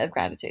attitude of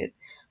gratitude.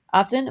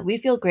 Often we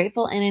feel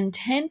grateful and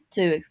intend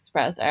to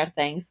express our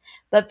thanks,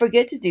 but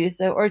forget to do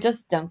so or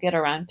just don't get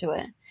around to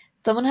it.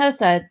 Someone has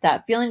said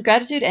that feeling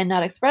gratitude and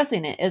not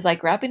expressing it is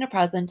like wrapping a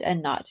present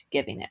and not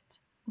giving it."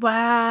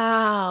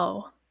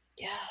 Wow.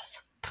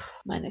 Yes.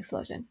 Mind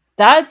explosion.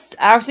 That's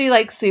actually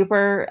like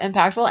super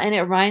impactful, and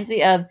it reminds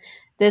me of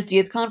this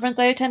youth conference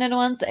I attended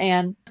once,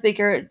 and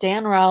speaker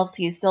Dan Ralphs,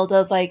 he still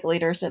does like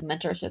leadership,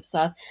 mentorship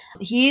stuff.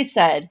 He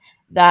said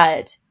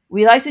that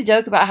we like to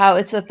joke about how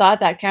it's the thought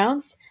that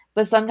counts,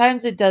 but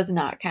sometimes it does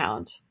not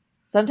count.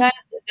 Sometimes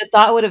the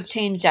thought would have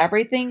changed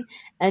everything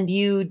and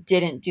you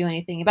didn't do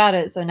anything about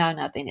it, so now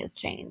nothing has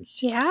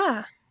changed.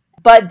 Yeah.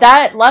 But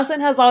that lesson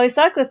has always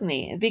stuck with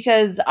me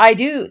because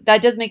that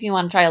does make me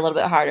want to try a little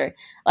bit harder.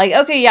 Like,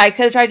 okay, yeah, I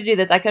could have tried to do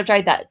this. I could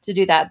have tried to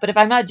do that. But if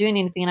I'm not doing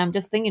anything and I'm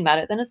just thinking about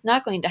it, then it's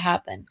not going to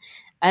happen.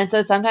 And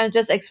so sometimes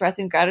just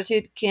expressing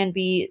gratitude can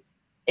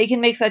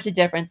make such a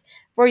difference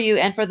for you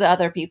and for the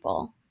other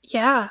people.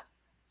 Yeah.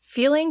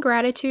 Feeling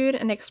gratitude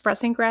and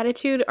expressing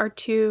gratitude are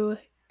two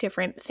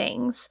different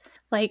things.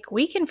 Like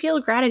we can feel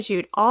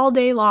gratitude all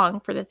day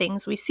long for the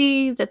things we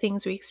see, the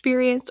things we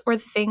experience, or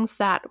the things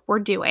that we're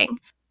doing.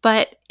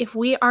 But if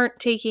we aren't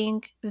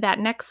taking that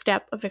next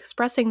step of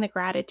expressing the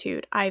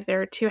gratitude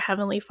either to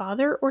Heavenly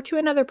Father or to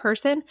another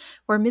person,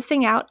 we're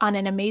missing out on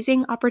an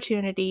amazing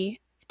opportunity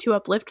to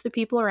uplift the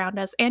people around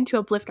us and to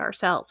uplift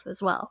ourselves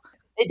as well.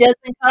 It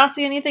doesn't cost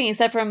you anything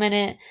except for a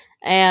minute,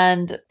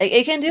 and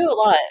it can do a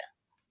lot.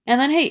 And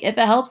then, hey, if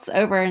it helps,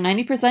 over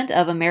 90%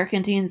 of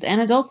American teens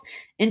and adults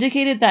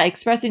indicated that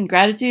expressing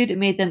gratitude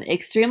made them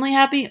extremely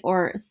happy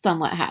or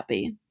somewhat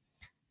happy.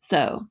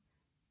 So,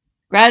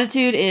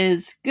 Gratitude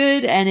is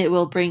good and it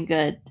will bring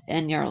good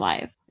in your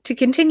life. To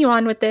continue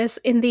on with this,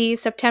 in the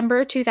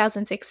September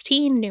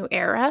 2016 New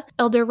Era,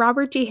 Elder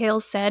Robert D.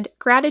 Hales said,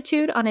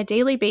 "Gratitude on a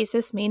daily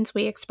basis means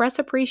we express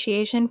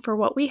appreciation for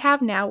what we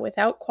have now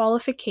without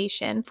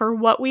qualification for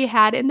what we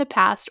had in the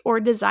past or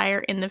desire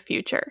in the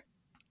future."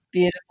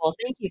 Beautiful.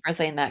 Thank you for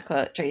saying that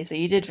quote, Tracy.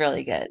 You did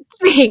really good.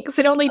 Thanks.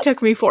 It only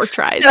took me 4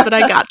 tries, but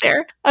I got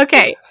there.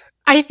 Okay.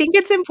 I think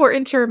it's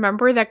important to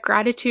remember that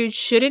gratitude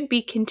shouldn't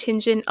be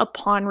contingent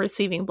upon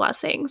receiving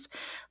blessings.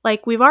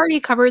 Like, we've already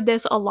covered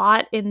this a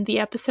lot in the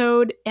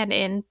episode and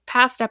in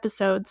past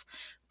episodes,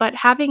 but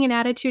having an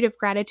attitude of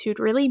gratitude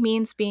really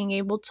means being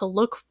able to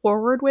look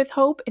forward with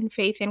hope and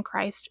faith in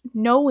Christ,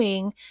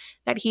 knowing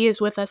that He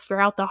is with us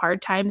throughout the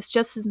hard times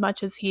just as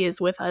much as He is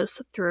with us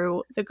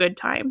through the good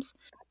times.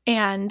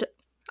 And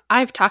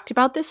I've talked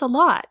about this a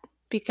lot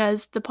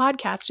because the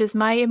podcast is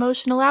my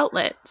emotional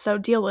outlet, so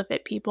deal with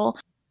it, people.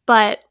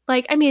 But,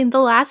 the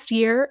last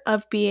year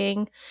of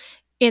being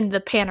in the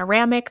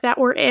panoramic that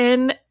we're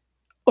in,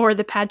 or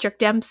the Patrick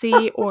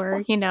Dempsey,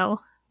 or,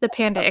 the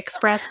Panda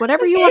Express,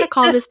 whatever you want to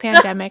call this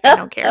pandemic, I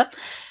don't care.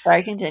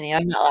 Sorry, continue.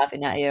 I'm not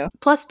laughing at you.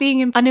 Plus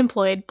being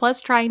unemployed,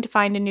 plus trying to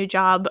find a new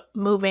job,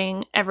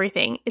 moving,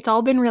 everything. It's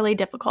all been really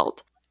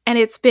difficult. And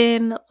it's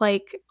been,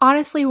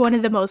 honestly, one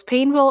of the most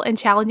painful and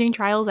challenging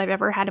trials I've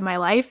ever had in my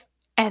life.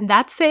 And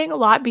that's saying a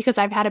lot because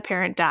I've had a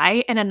parent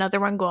die and another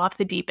one go off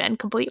the deep end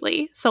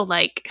completely. So,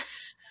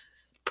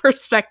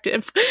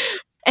 perspective.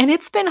 And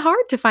it's been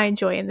hard to find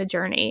joy in the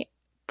journey.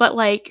 But,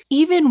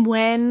 even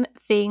when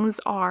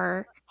things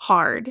are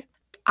hard,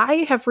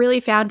 I have really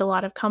found a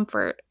lot of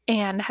comfort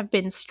and have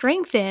been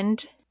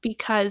strengthened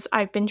because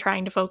I've been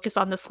trying to focus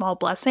on the small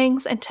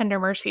blessings and tender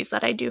mercies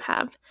that I do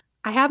have.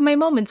 I have my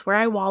moments where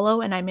I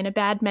wallow and I'm in a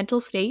bad mental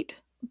state,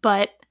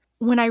 but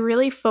when I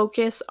really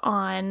focus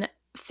on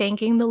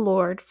thanking the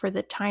Lord for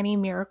the tiny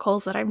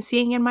miracles that I'm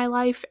seeing in my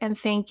life and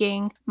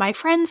thanking my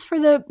friends for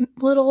the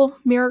little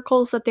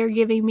miracles that they're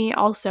giving me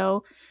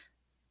also,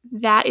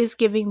 that is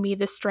giving me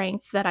the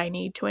strength that I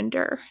need to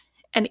endure.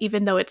 And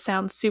even though it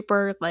sounds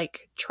super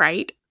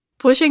trite,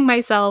 pushing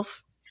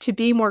myself to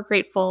be more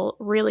grateful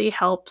really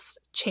helps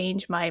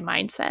change my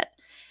mindset.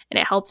 And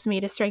it helps me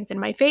to strengthen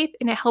my faith,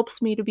 and it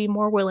helps me to be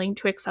more willing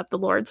to accept the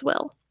Lord's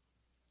will.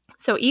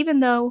 So even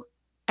though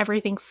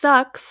everything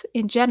sucks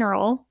in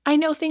general, I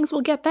know things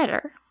will get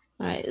better.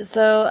 All right.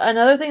 So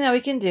another thing that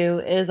we can do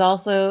is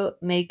also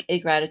make a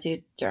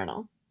gratitude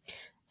journal.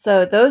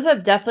 So those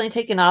have definitely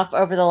taken off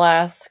over the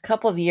last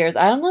couple of years.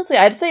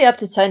 I'd say up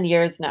to 10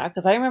 years now,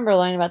 because I remember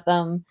learning about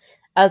them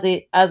as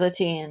a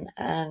teen,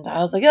 and I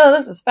was like, oh,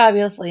 this is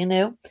fabulously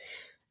new.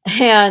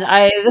 And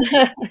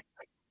I've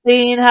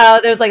seen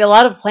how there's a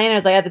lot of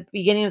planners at the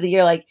beginning of the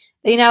year,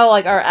 they now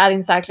are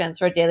adding sections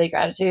for daily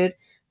gratitude.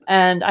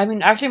 And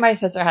actually my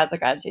sister has a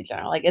gratitude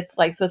journal. It's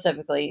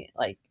specifically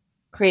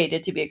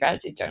created to be a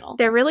gratitude journal.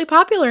 They're really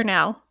popular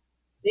now.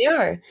 They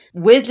are,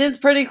 which is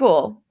pretty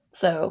cool.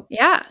 So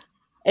yeah.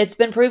 It's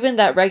been proven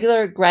that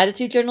regular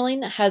gratitude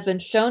journaling has been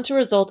shown to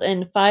result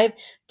in 5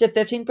 to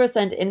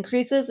 15%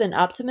 increases in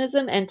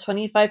optimism and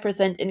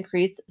 25%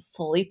 increased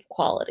sleep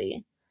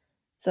quality.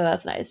 So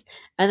that's nice.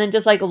 And then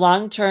just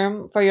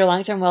long-term, for your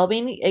long-term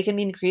well-being, it can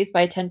be increased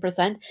by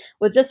 10%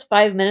 with just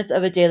 5 minutes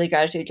of a daily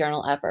gratitude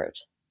journal effort.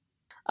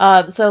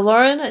 So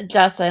Lauren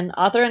Jessen,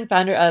 author and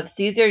founder of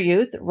Seize Your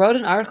Youth, wrote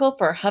an article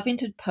for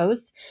Huffington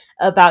Post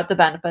about the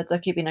benefits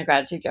of keeping a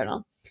gratitude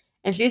journal.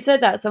 And she said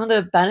that some of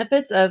the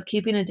benefits of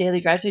keeping a daily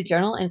gratitude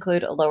journal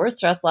include lower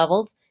stress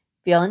levels,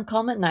 feeling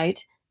calm at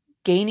night,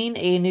 gaining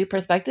a new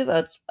perspective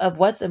of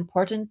what's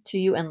important to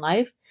you in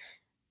life,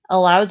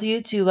 allows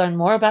you to learn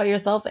more about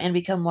yourself and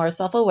become more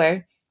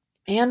self-aware,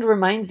 and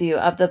reminds you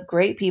of the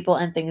great people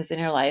and things in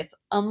your life,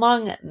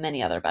 among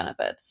many other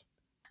benefits.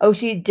 Oh,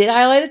 she did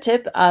highlight a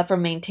tip for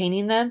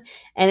maintaining them,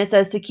 and it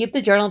says to keep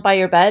the journal by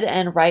your bed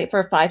and write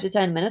for 5 to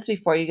 10 minutes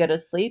before you go to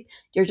sleep.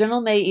 Your journal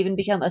may even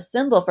become a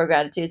symbol for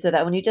gratitude so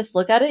that when you just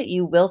look at it,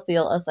 you will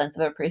feel a sense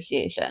of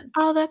appreciation.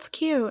 Oh, that's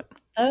cute.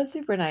 That was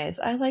super nice.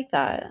 I like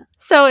that.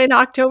 So in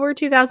October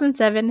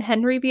 2007,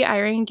 Henry B.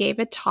 Eyring gave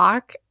a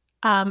talk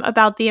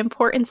about the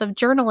importance of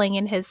journaling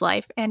in his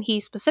life, and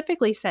he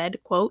specifically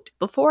said, quote,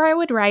 "Before I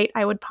would write,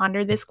 I would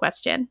ponder this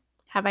question.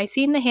 Have I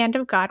seen the hand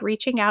of God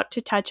reaching out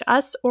to touch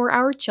us or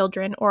our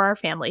children or our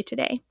family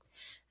today?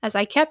 As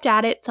I kept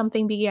at it,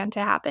 something began to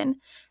happen.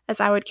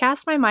 As I would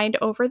cast my mind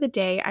over the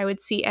day, I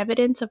would see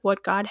evidence of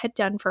what God had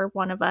done for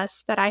one of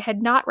us that I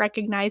had not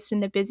recognized in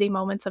the busy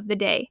moments of the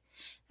day.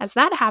 As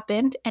that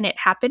happened, and it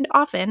happened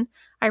often,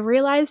 I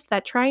realized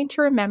that trying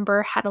to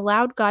remember had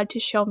allowed God to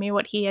show me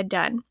what He had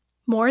done.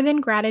 More than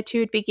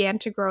gratitude began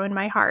to grow in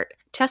my heart.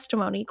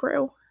 Testimony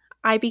grew.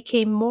 I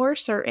became more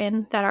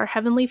certain that our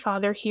Heavenly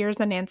Father hears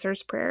and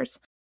answers prayers.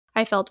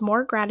 I felt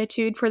more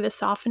gratitude for the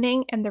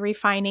softening and the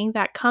refining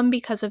that come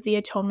because of the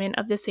atonement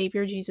of the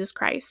Savior Jesus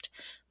Christ.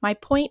 My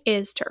point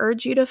is to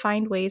urge you to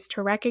find ways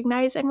to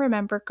recognize and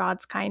remember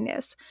God's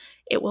kindness.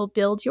 It will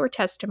build your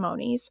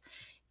testimonies.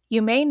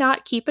 You may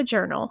not keep a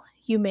journal.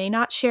 You may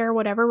not share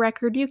whatever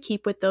record you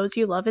keep with those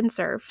you love and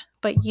serve,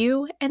 but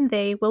you and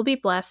they will be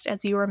blessed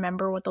as you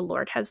remember what the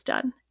Lord has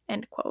done.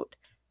 End quote.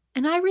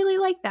 And I really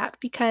like that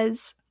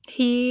because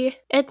he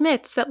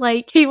admits that,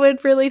 like, he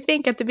would really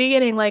think at the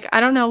beginning, like, I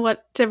don't know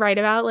what to write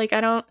about. Like,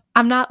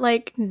 I'm not,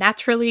 like,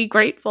 naturally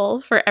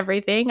grateful for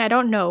everything. I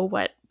don't know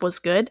what was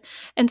good.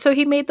 And so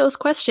he made those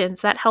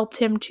questions that helped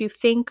him to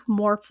think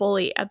more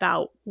fully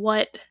about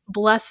what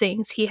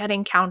blessings he had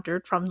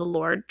encountered from the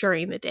Lord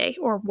during the day,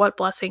 or what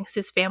blessings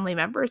his family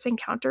members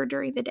encountered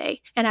during the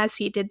day. And as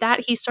he did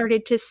that, he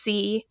started to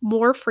see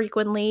more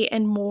frequently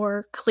and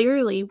more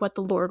clearly what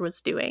the Lord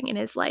was doing in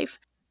his life.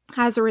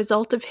 As a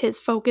result of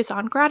his focus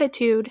on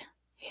gratitude,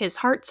 his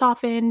heart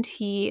softened,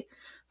 he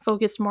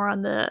focused more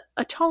on the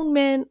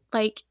atonement,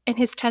 and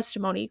his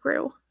testimony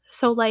grew.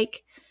 So,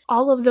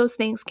 all of those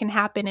things can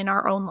happen in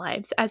our own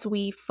lives as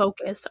we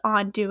focus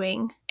on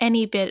doing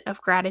any bit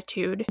of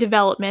gratitude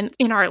development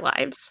in our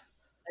lives.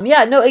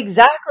 Yeah, no,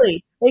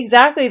 exactly.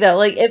 Exactly, though.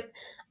 Like, if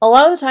a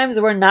lot of the times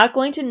we're not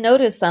going to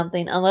notice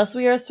something unless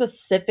we are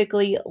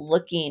specifically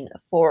looking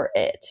for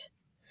it.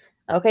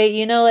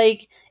 Okay,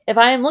 like, if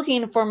I am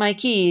looking for my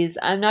keys,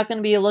 I'm not going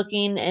to be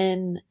looking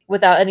in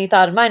without any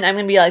thought in mind. I'm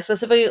going to be, like,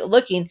 specifically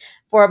looking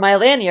for my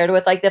lanyard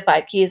with, like, the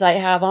 5 keys I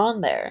have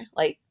on there.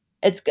 Like,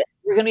 it's good.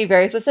 We're going to be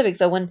very specific.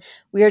 So when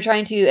we are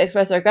trying to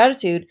express our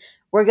gratitude,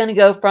 we're going to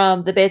go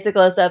from the basic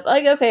list of,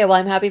 like, okay, well,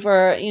 I'm happy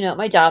for,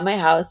 my job, my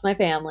house, my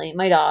family,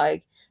 my dog.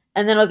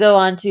 And then it'll go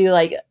on to,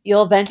 like,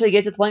 you'll eventually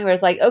get to the point where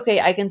it's like,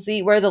 okay, I can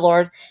see where the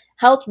Lord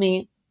helped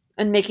me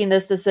in making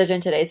this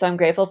decision today. So I'm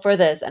grateful for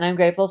this. And I'm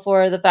grateful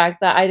for the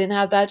fact that I didn't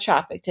have bad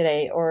traffic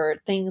today, or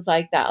things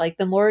like that. Like,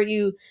 the more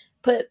you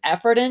put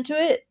effort into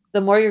it,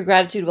 the more your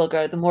gratitude will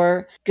grow, the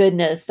more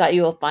goodness that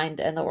you will find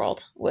in the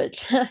world,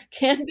 which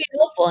can be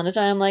helpful in a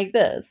time like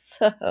this.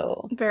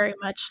 So Very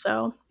much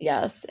so.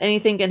 yes,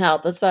 anything can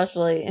help,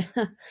 especially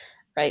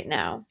right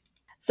now.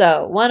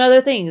 So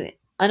another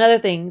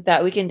thing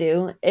that we can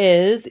do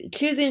is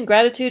choosing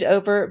gratitude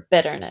over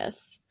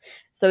bitterness.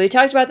 So we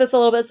talked about this a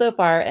little bit so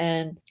far,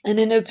 and in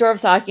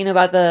Uchtdorf's talking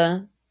about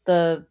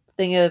the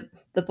thing of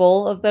the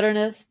bowl of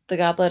bitterness, the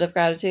goblet of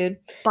gratitude.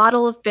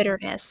 Bottle of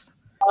bitterness.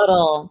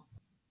 Bottle.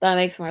 That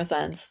makes more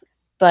sense.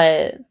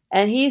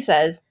 And he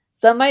says,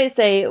 some might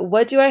say,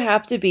 what do I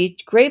have to be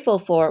grateful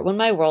for when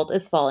my world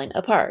is falling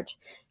apart?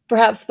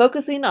 Perhaps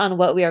focusing on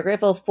what we are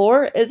grateful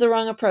for is a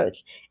wrong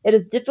approach. It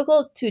is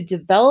difficult to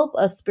develop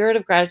a spirit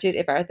of gratitude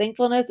if our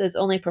thankfulness is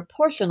only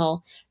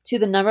proportional to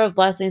the number of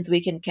blessings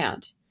we can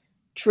count.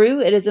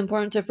 True, it is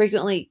important to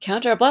frequently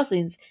count our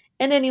blessings,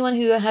 and anyone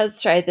who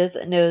has tried this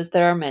knows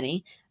there are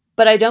many,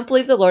 but I don't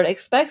believe the Lord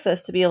expects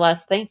us to be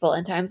less thankful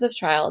in times of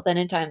trial than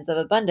in times of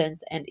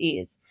abundance and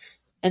ease.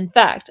 In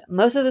fact,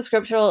 most of the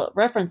scriptural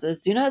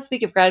references do not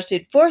speak of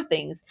gratitude for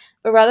things,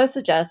 but rather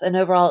suggest an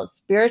overall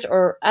spirit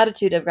or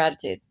attitude of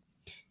gratitude.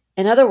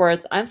 In other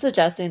words, I'm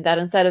suggesting that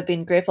instead of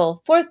being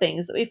grateful for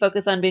things, we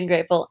focus on being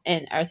grateful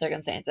in our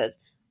circumstances,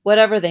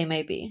 whatever they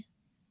may be.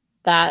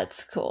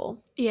 That's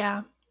cool.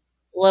 Yeah.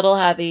 Little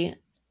heavy,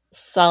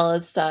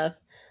 solid stuff.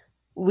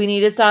 We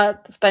need to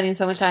stop spending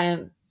so much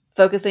time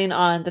focusing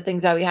on the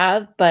things that we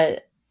have,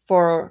 but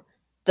for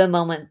the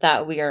moment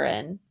that we are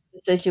in, the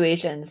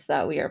situations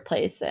that we are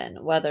placed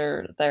in,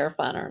 whether they're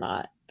fun or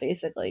not,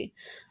 basically.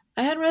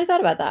 I hadn't really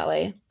thought about that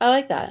way. I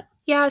like that.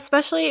 Yeah,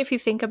 especially if you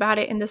think about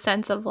it in the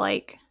sense of,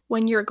 like,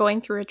 when you're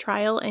going through a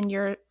trial and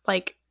you're,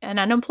 like, an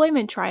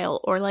unemployment trial,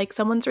 or, like,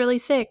 someone's really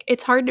sick,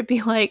 it's hard to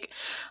be like,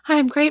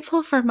 I'm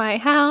grateful for my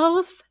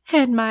house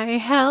and my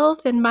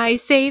health and my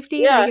safety.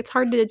 Yeah. Like, it's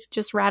hard to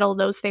just rattle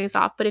those things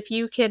off. But if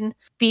you can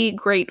be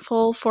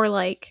grateful for,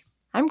 like,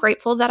 I'm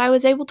grateful that I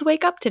was able to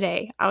wake up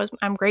today.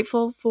 I'm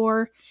grateful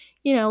for,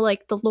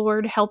 like, the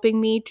Lord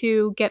helping me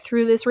to get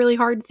through this really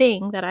hard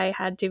thing that I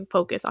had to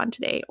focus on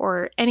today,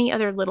 or any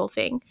other little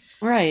thing.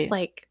 Right.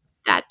 Like,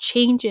 that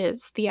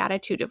changes the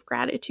attitude of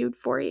gratitude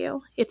for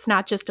you. It's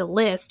not just a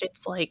list,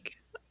 it's like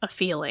a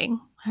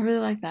feeling. I really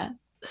like that.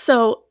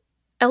 So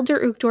Elder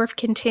Uchtdorf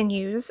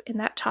continues in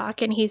that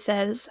talk, and he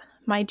says,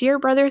 my dear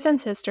brothers and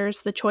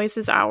sisters, the choice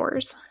is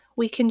ours.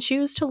 We can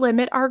choose to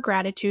limit our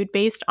gratitude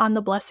based on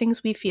the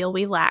blessings we feel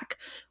we lack,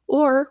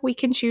 or we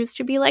can choose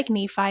to be like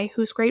Nephi,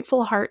 whose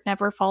grateful heart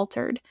never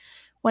faltered.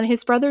 When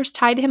his brothers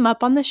tied him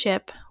up on the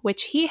ship,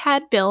 which he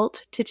had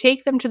built to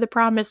take them to the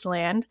promised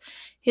land,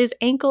 his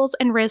ankles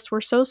and wrists were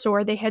so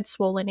sore they had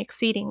swollen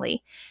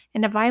exceedingly,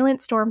 and a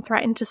violent storm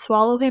threatened to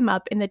swallow him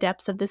up in the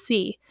depths of the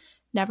sea.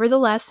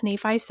 Nevertheless,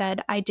 Nephi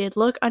said, I did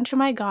look unto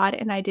my God,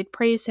 and I did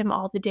praise him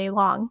all the day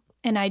long,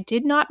 and I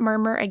did not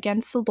murmur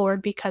against the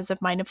Lord because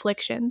of mine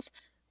afflictions.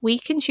 We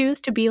can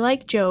choose to be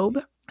like Job,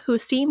 who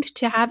seemed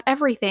to have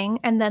everything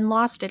and then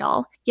lost it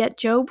all. Yet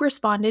Job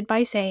responded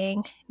by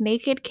saying,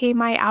 naked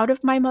came I out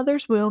of my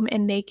mother's womb,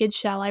 and naked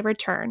shall I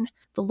return.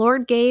 The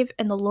Lord gave,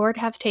 and the Lord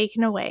hath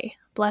taken away.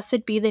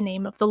 Blessed be the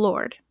name of the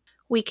Lord.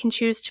 We can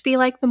choose to be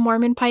like the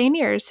Mormon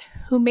pioneers,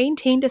 who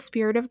maintained a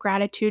spirit of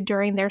gratitude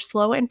during their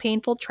slow and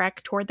painful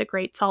trek toward the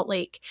Great Salt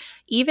Lake,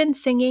 even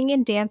singing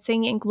and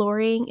dancing and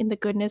glorying in the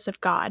goodness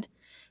of God.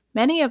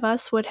 many of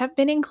us would have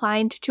been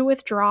inclined to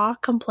withdraw,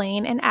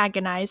 complain, and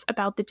agonize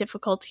about the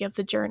difficulty of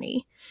the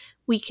journey.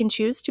 We can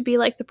choose to be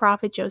like the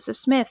prophet Joseph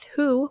Smith,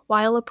 who,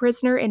 while a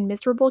prisoner in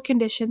miserable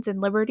conditions in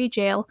Liberty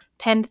Jail,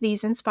 penned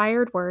these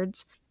inspired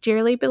words: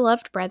 "Dearly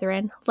beloved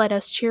brethren, let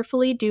us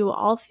cheerfully do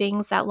all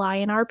things that lie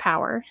in our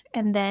power,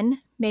 and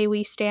then may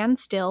we stand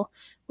still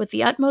with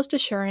the utmost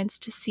assurance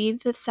to see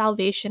the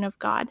salvation of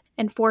God,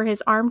 and for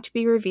his arm to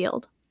be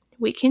revealed.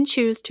 We can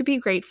choose to be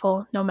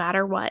grateful no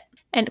matter what."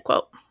 End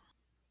quote.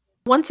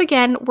 Once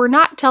again, we're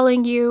not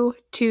telling you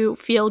to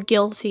feel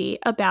guilty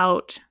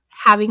about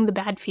having the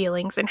bad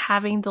feelings and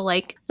having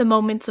the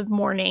moments of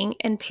mourning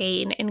and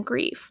pain and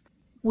grief.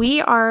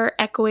 We are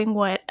echoing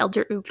what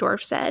Elder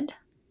Uchtdorf said.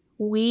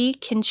 We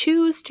can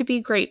choose to be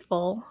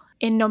grateful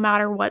in no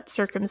matter what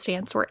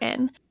circumstance we're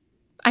in.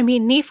 I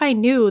mean, Nephi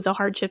knew the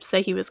hardships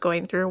that he was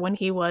going through when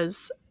he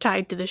was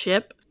tied to the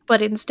ship,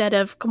 but instead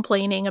of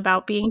complaining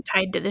about being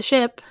tied to the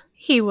ship,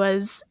 he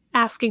was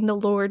asking the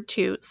Lord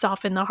to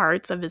soften the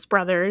hearts of his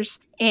brothers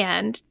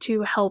and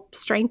to help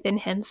strengthen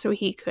him so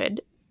he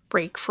could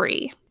break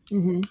free.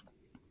 Mm-hmm.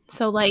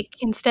 So,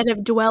 instead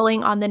of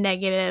dwelling on the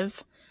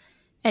negative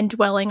and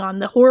dwelling on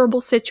the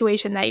horrible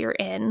situation that you're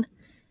in,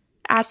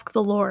 ask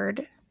the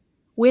Lord,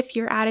 with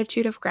your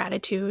attitude of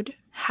gratitude,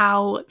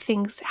 how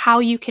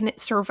you can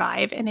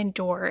survive and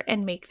endure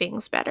and make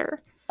things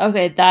better.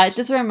 Okay, that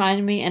just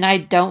reminded me, and I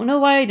don't know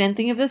why I didn't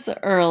think of this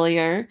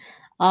earlier,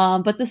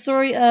 but the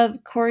story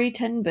of Corrie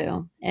ten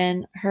Boom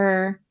and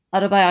her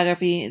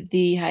autobiography,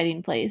 The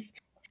Hiding Place.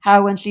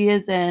 How when she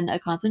is in a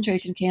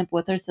concentration camp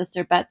with her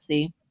sister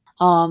Betsy,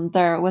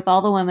 they're with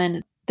all the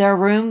women,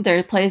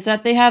 their place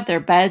that they have, their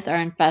beds are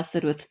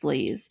infested with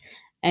fleas.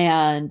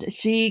 And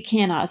she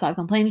cannot stop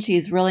complaining.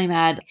 She's really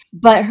mad.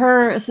 But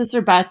her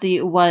sister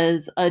Betsy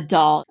was a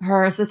doll.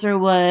 Her sister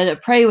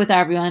would pray with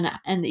everyone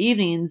in the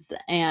evenings.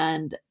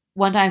 And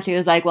one time she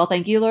was like, "Well,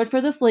 thank you, Lord,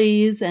 for the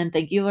fleas, and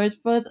thank you, Lord,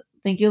 for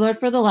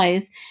the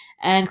lice."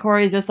 And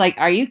Corey's just like,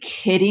 "Are you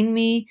kidding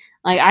me?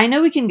 Like, I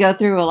know we can go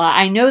through a lot.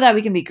 I know that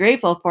we can be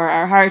grateful for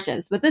our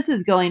hardships, but this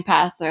is going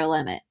past their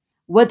limit."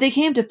 What they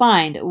came to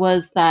find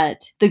was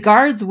that the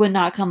guards would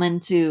not come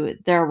into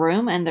their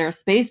room and their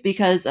space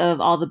because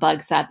of all the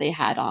bugs that they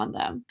had on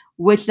them,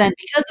 which then,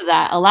 because of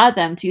that, allowed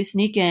them to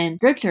sneak in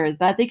scriptures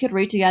that they could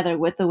read together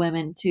with the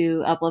women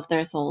to uplift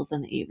their souls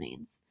in the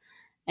evenings.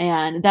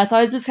 And that's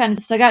always just kind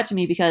of stuck out to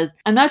me because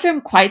I'm not sure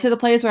I'm quite to the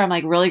place where I'm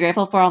like really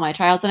grateful for all my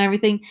trials and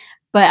everything,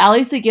 but at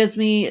least it gives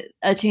me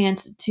a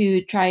chance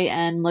to try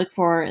and look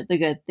for the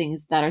good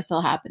things that are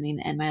still happening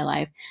in my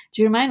life,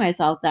 to remind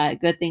myself that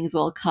good things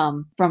will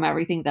come from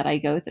everything that I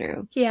go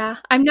through. Yeah,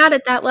 I'm not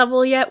at that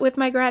level yet with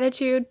my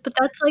gratitude, but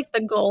that's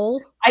the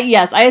goal.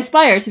 Yes, I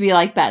aspire to be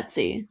like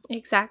Betsy.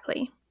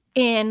 Exactly.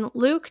 In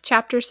Luke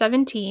chapter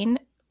 17,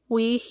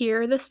 we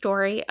hear the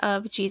story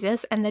of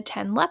Jesus and the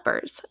 10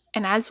 lepers.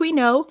 And as we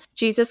know,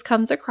 Jesus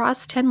comes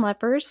across 10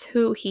 lepers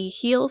who he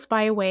heals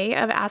by way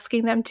of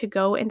asking them to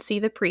go and see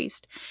the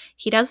priest.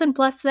 He doesn't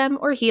bless them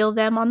or heal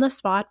them on the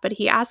spot, but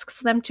he asks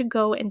them to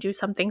go and do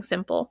something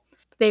simple.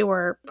 They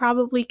were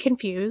probably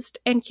confused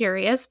and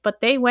curious, but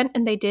they went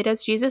and they did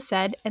as Jesus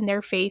said, and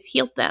their faith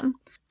healed them.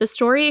 The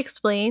story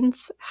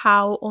explains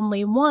how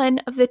only one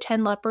of the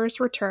 10 lepers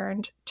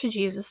returned to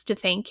Jesus to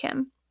thank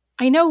him.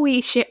 I know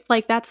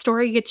that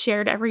story gets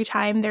shared every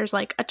time there's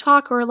a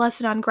talk or a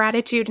lesson on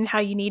gratitude and how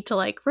you need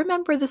to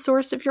remember the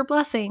source of your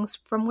blessings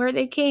from where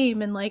they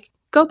came and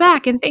go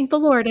back and thank the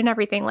Lord and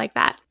everything like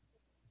that.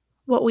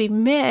 What we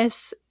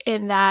miss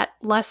in that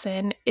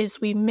lesson is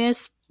we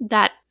miss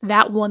that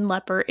one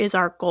leper is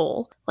our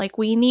goal.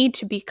 We need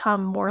to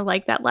become more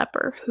like that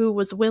leper who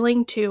was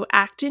willing to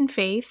act in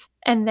faith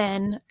and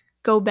then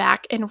go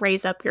back and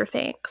raise up your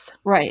thanks.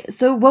 Right.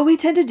 So what we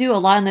tend to do a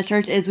lot in the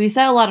church is we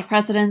set a lot of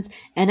precedents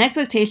and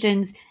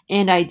expectations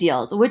and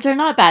ideals, which are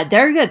not bad.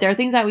 They're good. They're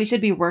things that we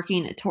should be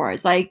working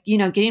towards.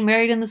 Getting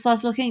married in the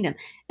celestial kingdom.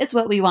 It's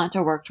what we want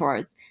to work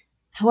towards.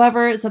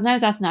 However,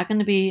 sometimes that's not going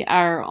to be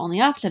our only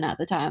option at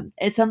the time.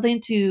 It's something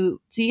to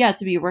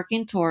be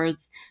working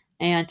towards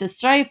and to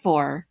strive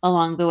for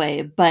along the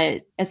way,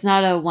 but it's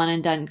not a one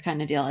and done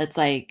kind of deal. It's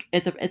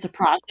a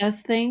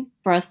process thing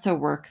for us to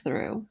work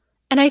through.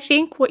 And I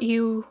think what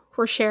you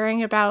were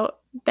sharing about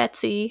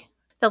Betsy,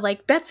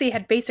 that Betsy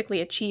had basically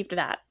achieved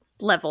that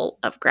level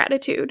of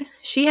gratitude.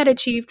 She had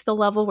achieved the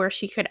level where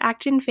she could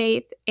act in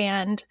faith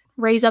and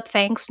raise up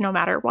thanks no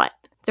matter what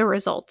the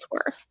results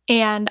were.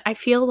 And I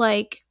feel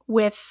like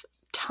with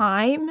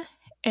time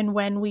and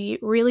when we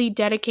really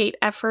dedicate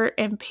effort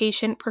and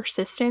patient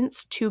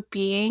persistence to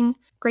being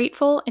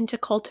grateful and to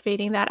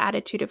cultivating that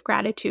attitude of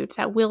gratitude,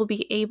 that we'll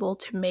be able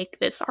to make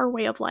this our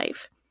way of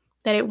life.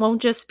 That it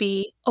won't just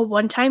be a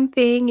one-time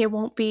thing. It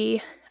won't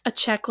be a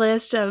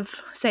checklist of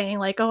saying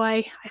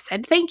I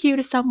said thank you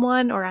to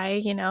someone, or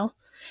I,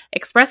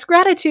 expressed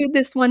gratitude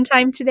this one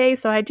time today,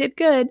 so I did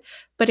good.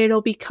 But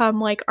it'll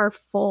become our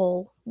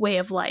full way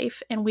of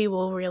life, and we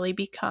will really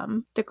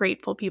become the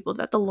grateful people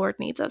that the Lord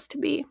needs us to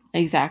be.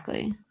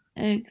 Exactly.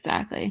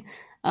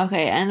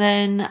 Okay, and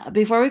then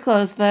before we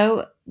close,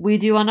 though, we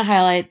do want to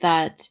highlight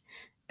that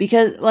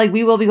because like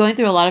we will be going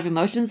through a lot of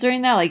emotions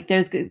during that. Like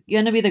there's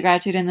going to be the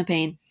gratitude and the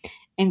pain.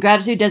 And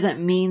gratitude doesn't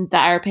mean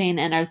that our pain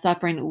and our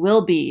suffering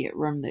will be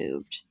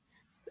removed.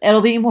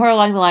 It'll be more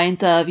along the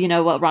lines of,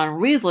 what Ron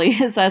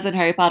Weasley says in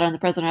Harry Potter and the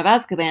Prisoner of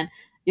Azkaban.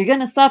 You're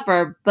going to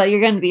suffer, but you're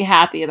going to be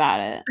happy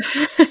about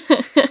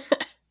it.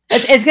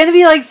 It's going to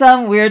be like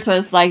some weird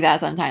twist like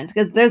that sometimes,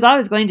 because there's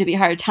always going to be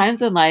hard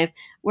times in life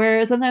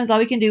where sometimes all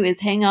we can do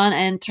is hang on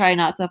and try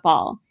not to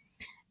fall.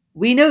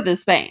 We know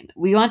this pain.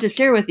 We want to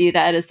share with you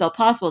that it is still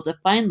possible to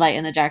find light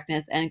in the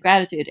darkness and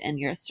gratitude in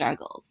your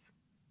struggles.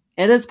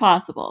 It is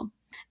possible.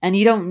 And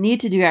you don't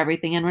need to do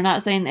everything. And we're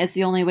not saying it's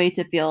the only way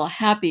to feel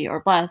happy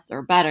or blessed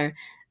or better.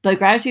 But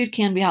gratitude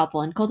can be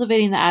helpful. In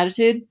cultivating the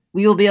attitude,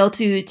 we will be able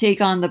to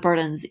take on the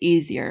burdens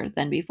easier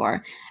than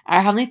before.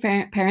 Our Heavenly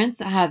Parents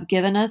have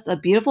given us a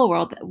beautiful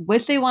world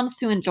which they want us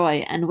to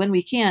enjoy. And when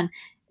we can,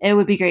 it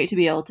would be great to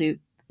be able to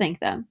thank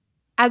them.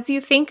 As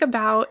you think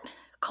about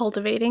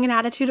cultivating an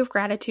attitude of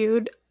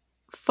gratitude,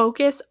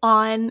 focus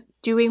on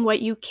doing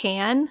what you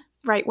can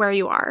right where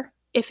you are.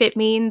 If it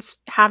means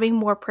having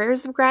more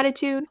prayers of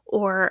gratitude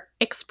or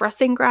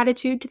expressing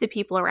gratitude to the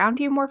people around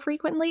you more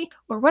frequently,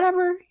 or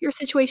whatever your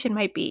situation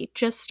might be,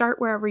 just start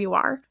wherever you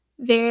are.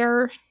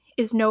 There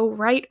is no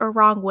right or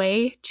wrong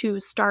way to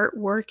start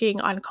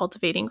working on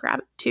cultivating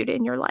gratitude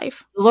in your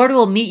life. The Lord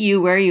will meet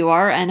you where you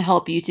are and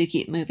help you to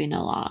keep moving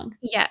along.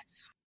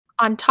 Yes.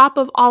 On top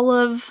of all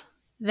of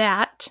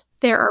that,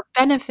 there are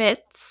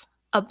benefits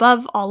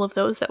above all of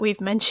those that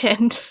we've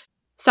mentioned.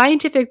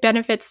 Scientific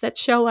benefits that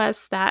show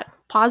us that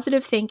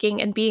positive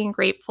thinking and being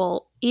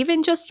grateful,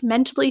 even just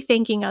mentally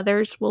thanking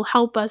others, will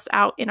help us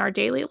out in our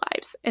daily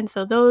lives. And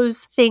so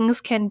those things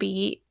can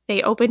be,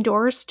 they open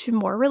doors to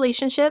more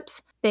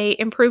relationships, they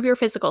improve your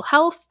physical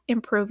health,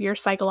 improve your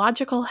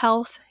psychological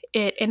health,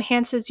 it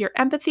enhances your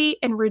empathy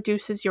and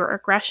reduces your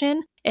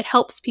aggression. It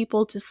helps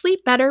people to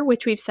sleep better,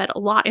 which we've said a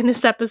lot in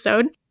this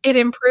episode. It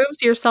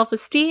improves your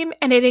self-esteem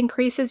and it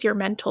increases your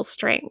mental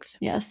strength.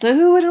 Yeah, so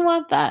who wouldn't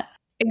want that?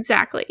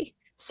 Exactly.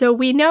 So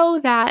we know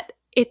that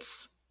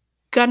it's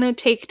gonna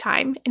take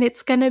time and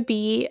it's gonna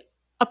be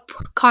a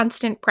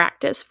constant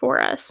practice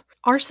for us,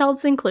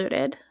 ourselves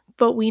included,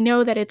 but we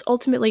know that it's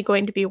ultimately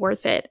going to be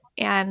worth it.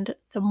 And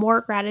the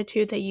more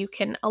gratitude that you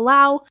can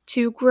allow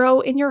to grow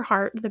in your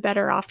heart, the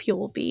better off you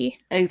will be.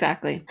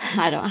 Exactly.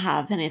 I don't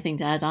have anything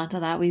to add on to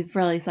that. We've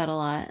really said a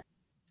lot.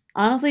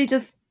 Honestly,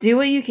 just do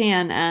what you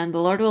can and the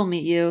Lord will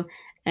meet you.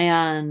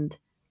 And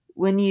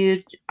when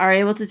you are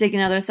able to take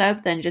another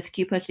step, then just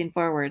keep pushing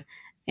forward.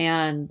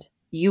 And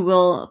you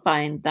will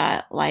find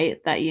that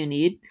light that you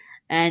need.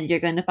 And you're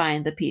going to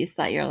find the peace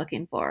that you're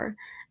looking for.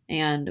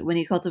 And when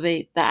you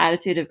cultivate the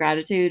attitude of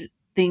gratitude,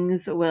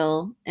 things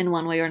will, in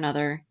one way or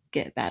another,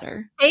 get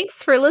better.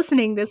 Thanks for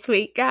listening this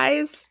week,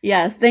 guys.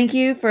 Yes, thank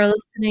you for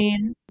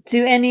listening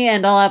to any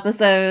and all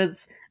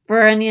episodes,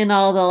 for any and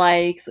all the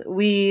likes.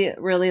 We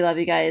really love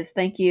you guys.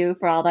 Thank you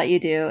for all that you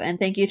do. And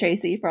thank you,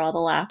 Tracy, for all the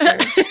laughter.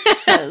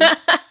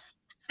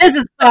 This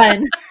is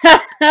fun.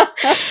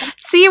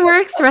 See,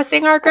 we're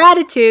expressing our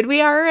gratitude.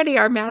 We already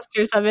are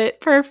masters of it.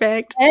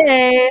 Perfect.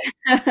 Hey,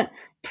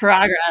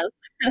 progress.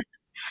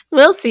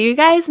 We'll see you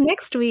guys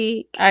next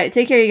week. All right,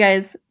 take care, you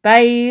guys.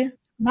 Bye.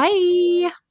 Bye.